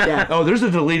 Yeah. Oh, there's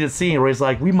a deleted scene where he's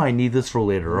like, we might need this for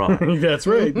later on. That's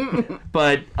right.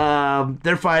 But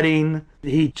they're fighting.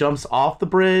 He jumps off the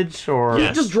bridge, or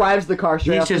He just drives the car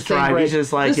straight He's off the just same driving. bridge. He's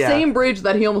just like, the yeah. same bridge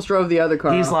that he almost drove the other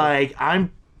car he's off. like,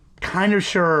 I'm kind of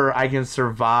sure I can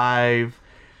survive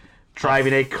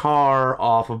driving a car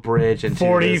off a bridge into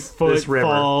 40-foot this river.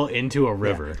 fall into a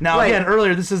river. Now, Right. again,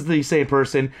 earlier, this is the same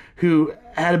person who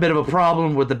had a bit of a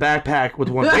problem with the backpack with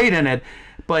one weight in it,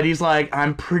 but he's like,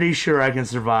 I'm pretty sure I can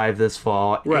survive this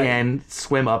fall Right. and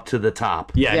swim up to the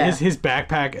top. Yeah, Yeah. his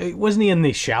backpack, wasn't he in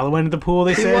the shallow end of the pool,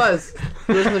 they He said? was.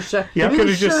 He was in the show. Yeah, He could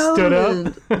was have just stood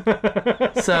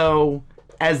up. So,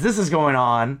 as this is going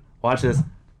on, watch this.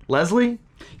 Leslie?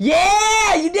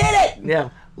 Yeah, you did it. Yeah,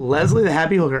 Leslie the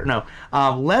happy hooker. No,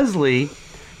 Leslie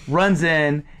runs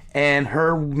in, and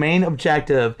her main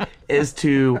objective is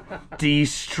to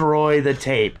destroy the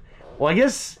tape. Well, I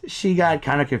guess she got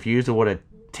kind of confused with what a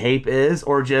tape is,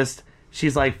 or just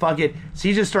she's like, fuck it.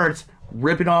 She just starts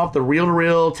ripping off the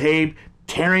reel-to-reel tape,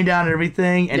 tearing down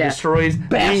everything, and Yeah. destroys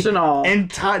Bashing all.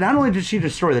 Not only did she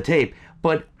destroy the tape,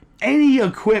 but any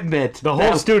equipment, The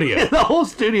whole studio. the whole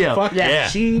studio. Fuck yeah.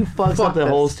 She fucks Fuck up the this.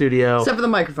 whole studio. Except for the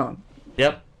microphone.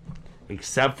 Yep.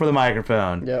 except for the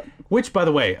microphone. Yep. Which, by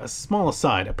the way, a small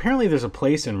aside, apparently there's a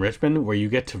place in Richmond where you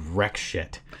get to wreck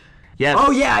shit. Yes.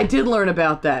 Oh yeah, I did learn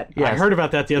about that. I heard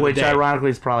about that the other Which day. ironically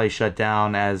is probably shut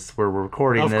down as we're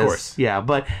recording Of this. course. Yeah,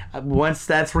 but once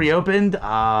that's reopened,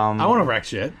 I want to wreck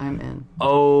shit. I'm in.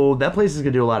 oh, that place is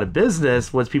going to do a lot of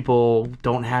business once people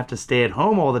don't have to stay at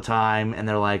home all the time and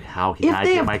they're like, how can If I they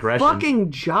get have my aggression? fucking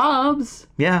jobs.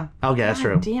 Yeah. Okay, that's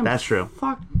true. Damn, That's true.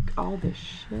 Fuck all this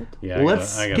shit. Yeah, I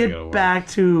Let's gotta get go to work. back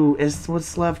to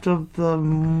what's left of the...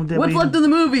 What's left of the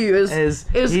movie is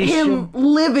he him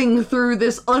living through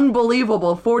this unbelievable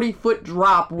 40-foot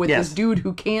drop with Yes. this dude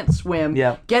who can't swim,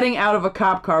 Yep. getting out of a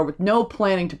cop car with no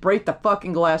planning to break the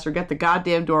fucking glass or get the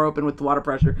goddamn door open with the water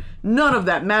pressure. None of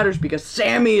that matters because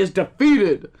Sammy is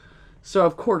defeated. So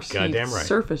of course he Goddamn right.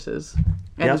 surfaces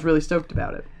and Yep. is really stoked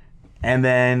about it. And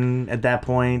then at that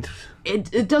point...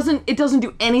 It doesn't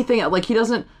do anything. Like he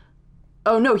doesn't.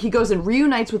 Oh no, he goes and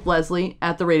reunites with Leslie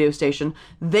at the radio station.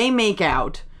 They make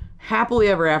out happily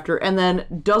ever after, and then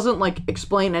doesn't like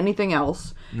explain anything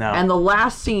else. No. And the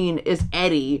last scene is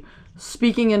Eddie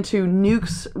speaking into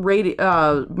Nuke's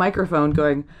radio microphone,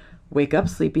 going, "Wake up,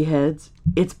 sleepyheads!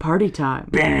 It's party time."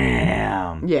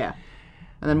 Bam! Yeah.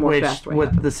 And then more Which, fast way with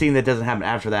happens. the scene that doesn't happen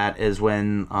after that is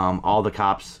when all the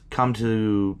cops come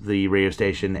to the radio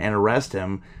station and arrest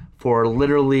him for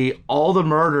literally all the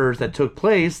murders that took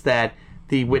place that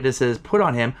the witnesses put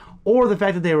on him, or the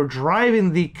fact that they were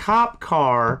driving the cop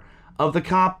car of the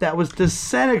cop that was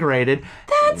disintegrated.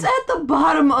 That's at the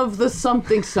bottom of the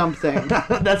something.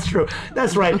 That's true.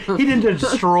 That's right. He didn't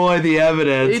destroy the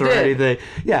evidence He or did. anything.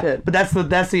 Yeah, did. but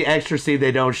that's the extra scene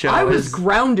they don't show. I was is-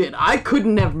 grounded. I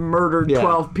couldn't have murdered Yeah.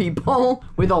 12 people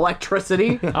with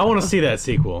electricity. I want to see that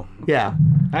sequel. yeah.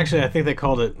 Actually, I think they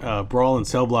called it Brawl in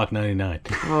Cell Block 99.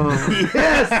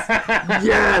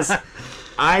 Yes.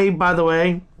 By the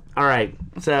way, all right.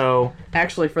 So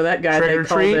Actually, for that guy, Trick they or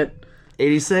called Treat? it.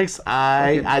 86.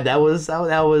 That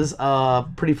was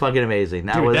pretty fucking amazing.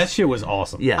 That Dude, was that shit was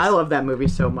awesome. yes. I love that movie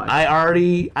so much.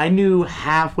 I knew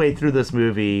halfway through this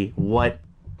movie what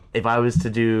if I was to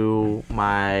do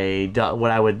I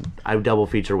would double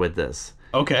feature with this.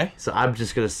 Okay. So I'm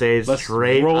just gonna say Let's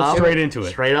straight roll up, straight into it.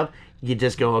 Straight up, you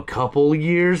just go a couple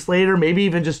years later, maybe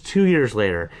even just 2 years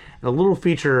later, and a little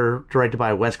feature directed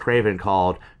by Wes Craven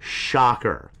called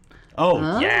Shocker,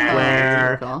 Oh, yeah.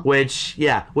 where cool. which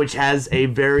has a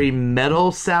very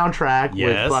metal soundtrack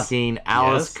Yes. with fucking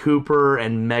Alice Yes. Cooper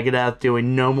and Megadeth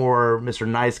doing No More Mr.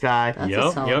 Nice Guy. That's a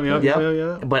Yep, solid yep, pick. yep, Yep.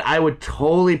 yep, yep. But I would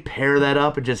totally pair that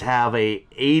up and just have a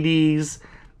 80s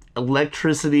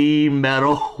electricity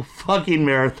metal fucking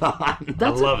marathon.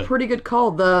 That's love a it. pretty good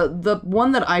call. The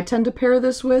one that I tend to pair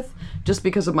this with, just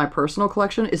because of my personal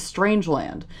collection, is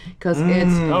Strangeland, because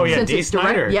it's Oh, yeah, since Dee it's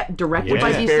Snider. directed Yeah. by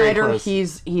Yeah. Dee Very Snider. close.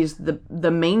 He's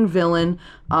the main villain.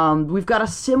 We've got a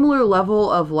similar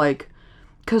level of like.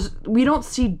 Because we don't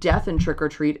see death in Trick or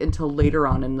Treat until later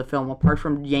on in the film, apart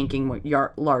from yanking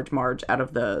Large Marge out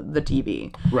of the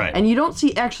TV. Right. And you don't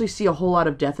actually see a whole lot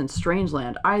of death in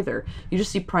Strangeland either. You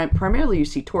just see primarily you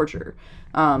see torture.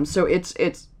 So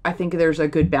it's I think there's a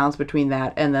good balance between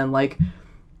that and then like.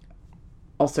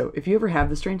 Also, if you ever have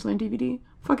the Strangeland DVD,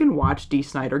 fucking watch Dee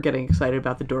Snider getting excited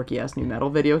about the dorky ass new metal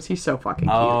videos. He's so fucking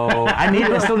cute. Oh,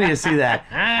 I still need to see that.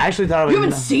 I actually thought it was. You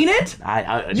haven't seen it?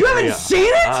 You haven't yeah. seen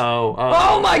it?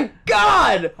 Oh my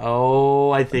god!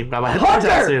 Oh, I think I might have to watch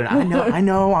that Hunter! soon. I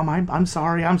know. I'm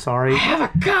sorry. I have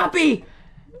a copy.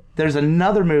 There's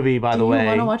another movie, by the You way.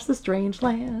 want to watch the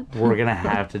Strangeland? We're gonna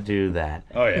have to do that.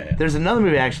 Oh, yeah. There's another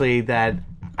movie actually that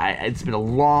it's been a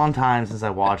long time since I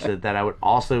watched it that I would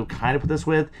also kind of put this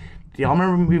with. Do y'all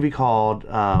remember a movie called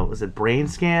was it Brain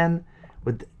Scan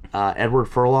with Edward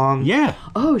Furlong? Yeah.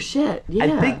 Oh shit! Yeah.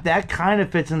 I think that kind of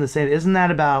fits in the same. Isn't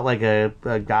that about like a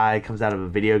guy comes out of a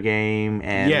video game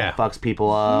and Yeah. fucks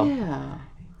people up? Yeah.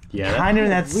 Yeah. Kind of in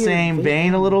that Weird same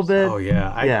vein a little bit. Oh,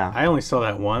 yeah. Yeah. I only saw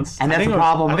that once. And I that's think the it was-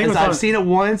 problem. I think it Is was I've on- seen it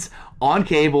once on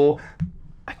cable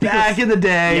back in the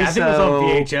day. Yeah, I think so, it was on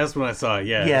VHS when I saw it.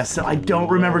 Yeah. Yeah, so I don't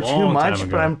remember too Long time much,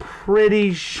 ago. but I'm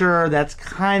pretty sure that's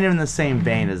kind of in the same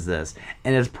vein as this,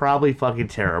 and it's probably fucking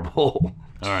terrible.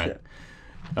 All right.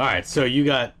 All right. So you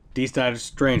got Dee Snider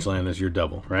Strangeland as your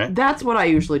double, right? That's what I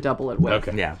usually double it with.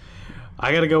 Okay. Yeah.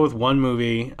 I got to go with one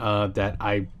movie that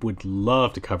I would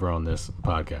love to cover on this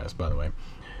podcast, by the way.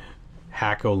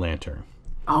 Hack-O-Lantern.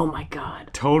 Oh my god.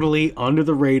 Totally under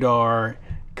the radar,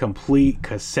 complete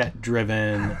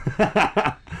cassette-driven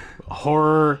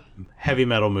horror heavy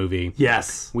metal movie.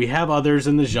 Yes. We have others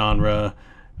in the genre.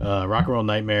 Rock and Roll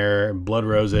Nightmare, Blood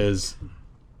Roses.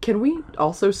 Can we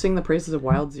also sing the praises of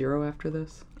Wild Zero after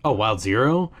this? Oh, Wild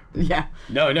Zero? Yeah.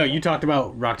 No, you talked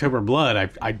about Rocktober Blood.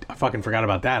 I fucking forgot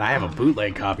about that. I have a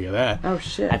bootleg copy of that. Oh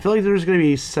shit. I feel like there's going to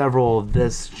be several of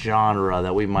this genre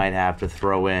that we might have to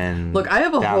throw in. Look, I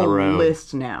have a down the whole road.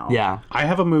 list now. Yeah. I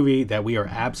have a movie that we are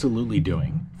absolutely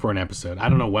doing for an episode. I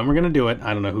don't know when we're going to do it.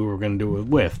 I don't know who we're going to do it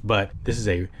with, but this is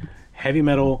a heavy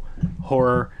metal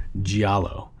horror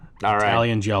giallo. All right.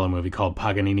 Italian giallo movie called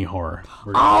Paganini Horror.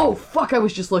 Oh fuck! I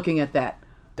was just looking at that.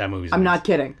 That movie's I'm not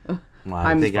kidding. Well,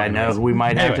 I think I know who we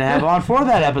might have to have on for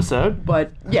that episode.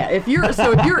 But yeah, if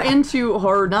you're into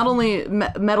horror, not only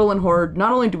metal and horror,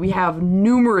 not only do we have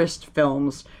numerous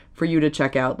films for you to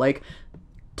check out, like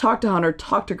Talk to Hunter,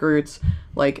 Talk to Groots,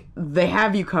 like they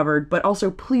have you covered, but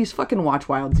also please fucking watch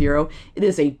Wild Zero. It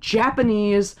is a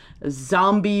Japanese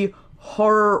zombie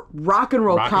horror rock and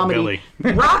roll comedy,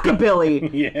 rockabilly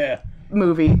Yeah.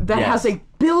 movie that Yes. has a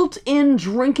built-in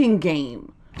drinking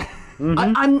game.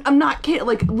 I'm not kidding.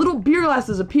 Like little beer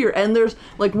glasses appear, and there's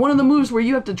like one of the moves where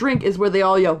you have to drink is where they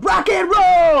all yell "rock and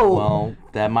roll." Well,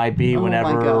 that might be my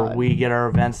whenever God. we get our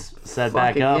events set back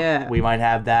Fucking up. yeah. We might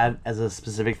have that as a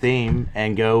specific theme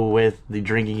and go with the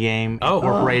drinking game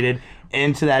incorporated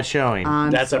into that showing.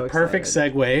 That's so a perfect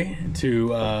excited. segue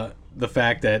to the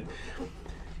fact that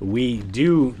we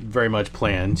do very much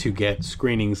plan to get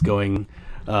screenings going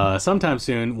sometime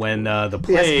soon when the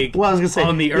plague Well, I was gonna say,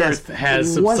 on the yes, earth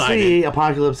has Once subsided. the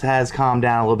apocalypse has calmed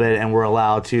down a little bit and we're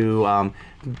allowed to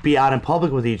be out in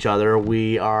public with each other,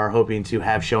 we are hoping to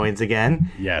have showings again.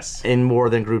 Yes. In more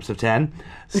than groups of 10.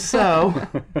 So,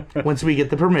 once we get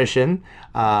the permission,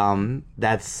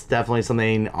 that's definitely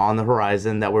something on the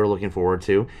horizon that we're looking forward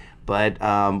to. But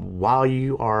while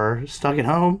you are stuck at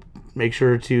home, make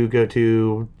sure to go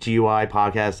to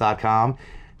GUIpodcast.com.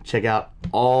 Check out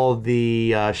all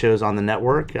the shows on the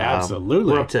network.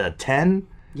 Absolutely. We're up to 10.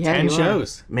 Yeah, 10 you are.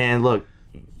 shows. Man, look,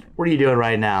 what are you doing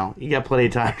right now? You got plenty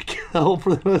of time to kill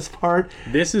for the most part.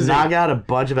 This is Knock out a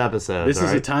bunch of episodes. This is all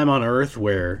a right? time on Earth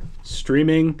where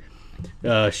streaming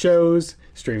shows,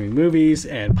 streaming movies,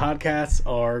 and podcasts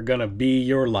are gonna be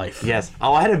your life. Yes.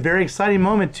 Oh, I had a very exciting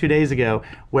moment 2 days ago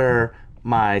where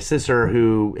my sister,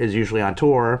 who is usually on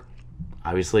tour,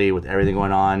 obviously with everything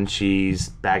going on, she's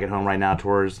back at home right now.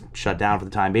 Tour's shut down for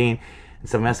the time being. And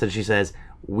so message, she says,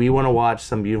 "We want to watch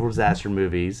some beautiful disaster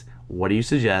movies. What do you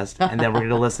suggest?" And then we're going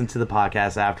to listen to the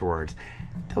podcast afterwards.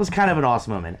 That was kind of an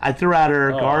awesome moment. I threw out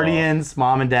her Guardians,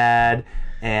 Mom and Dad,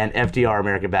 and FDR,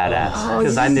 American Badass,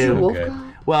 because I knew. Wolf good. Cop?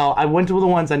 Well, I went to the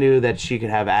ones I knew that she could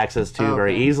have access to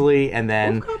very easily, and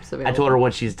then Wolf Cop's I available. told her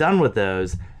when she's done with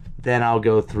those, then I'll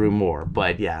go through more.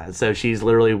 But yeah, so she's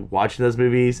literally watching those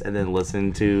movies and then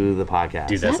listening to the podcast.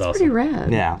 Dude, that's That's pretty awesome.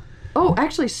 rad. Yeah. Oh,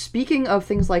 actually, speaking of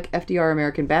things like FDR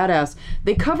American Badass,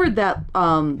 they covered that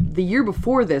the year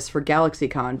before this for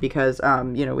GalaxyCon because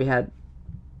we had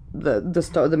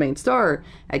the main star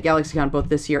at GalaxyCon both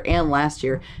this year and last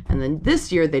year, and then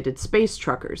this year they did Space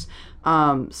Truckers.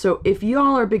 So if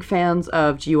y'all are big fans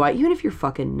of GUI, even if you're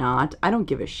fucking not, I don't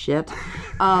give a shit.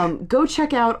 Go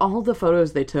check out all the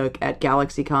photos they took at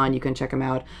GalaxyCon. You can check them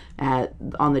out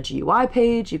on the GUI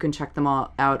page. You can check them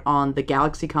all out on the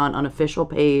GalaxyCon unofficial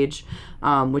page,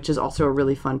 which is also a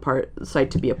really fun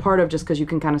site to be a part of, just because you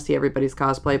can kind of see everybody's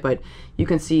cosplay, but you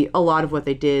can see a lot of what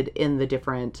they did in the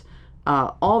different,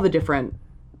 all the different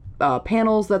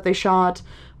panels that they shot,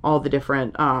 all the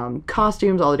different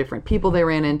costumes, all the different people they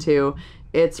ran into.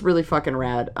 It's really fucking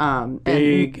rad.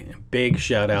 Big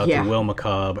shout out Yeah. to Will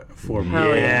McCobb for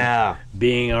Yeah.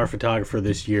 being our photographer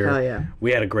this year. Hell yeah.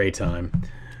 We had a great time.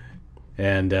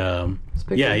 And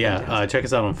pictures yeah. Check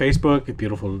us out on Facebook,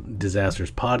 Beautiful Disasters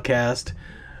Podcast.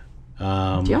 Do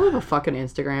y'all have a fucking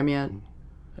Instagram yet?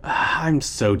 I'm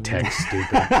so tech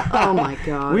stupid. Oh my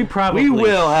god. We probably We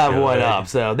will have should. one up.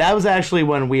 So that was actually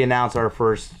when we announced our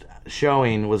first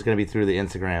showing was going to be through the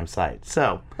Instagram site.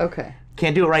 So Okay.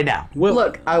 can't do it right now.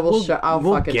 Look, I'll We'll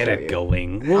fucking get show it you.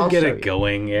 going. We'll I'll get show it you.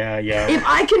 going. Yeah. If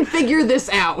I can figure this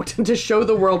out to show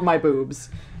the world my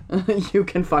boobs, you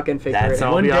can fucking figure That's it out.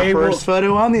 all One be our day first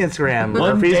photo on the Instagram.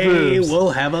 One Murphy's day boobs.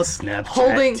 we'll have a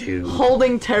Snapchat too.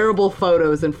 Holding terrible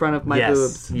photos in front of my Yes,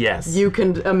 boobs. yes. You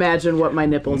can imagine what my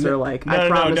nipples are like. I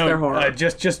promise they're horrible.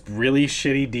 Just really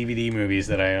shitty DVD movies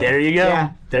that I own. There you go. Yeah.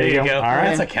 There you go. All right.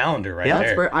 That's a calendar right Yeah.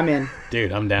 there. I'm in.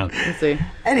 Dude, I'm down. Let's see.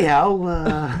 Anyhow,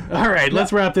 All right,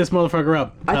 let's wrap this motherfucker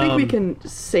up. I think we can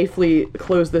safely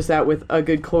close this out with a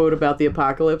good quote about the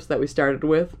apocalypse that we started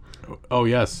with. Oh,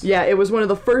 yes. Yeah, it was one of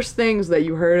the first things that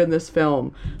you heard in this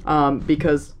film,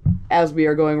 because as we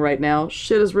are going right now,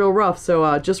 shit is real rough.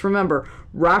 So just remember,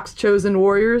 Rock's chosen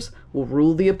warriors will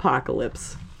rule the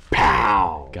apocalypse.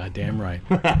 pow. Goddamn right.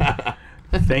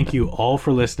 Thank you all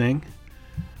for listening.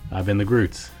 I've been the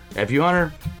Groots. F you,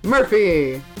 Hunter.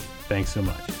 Murphy. Thanks so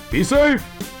much. Be safe.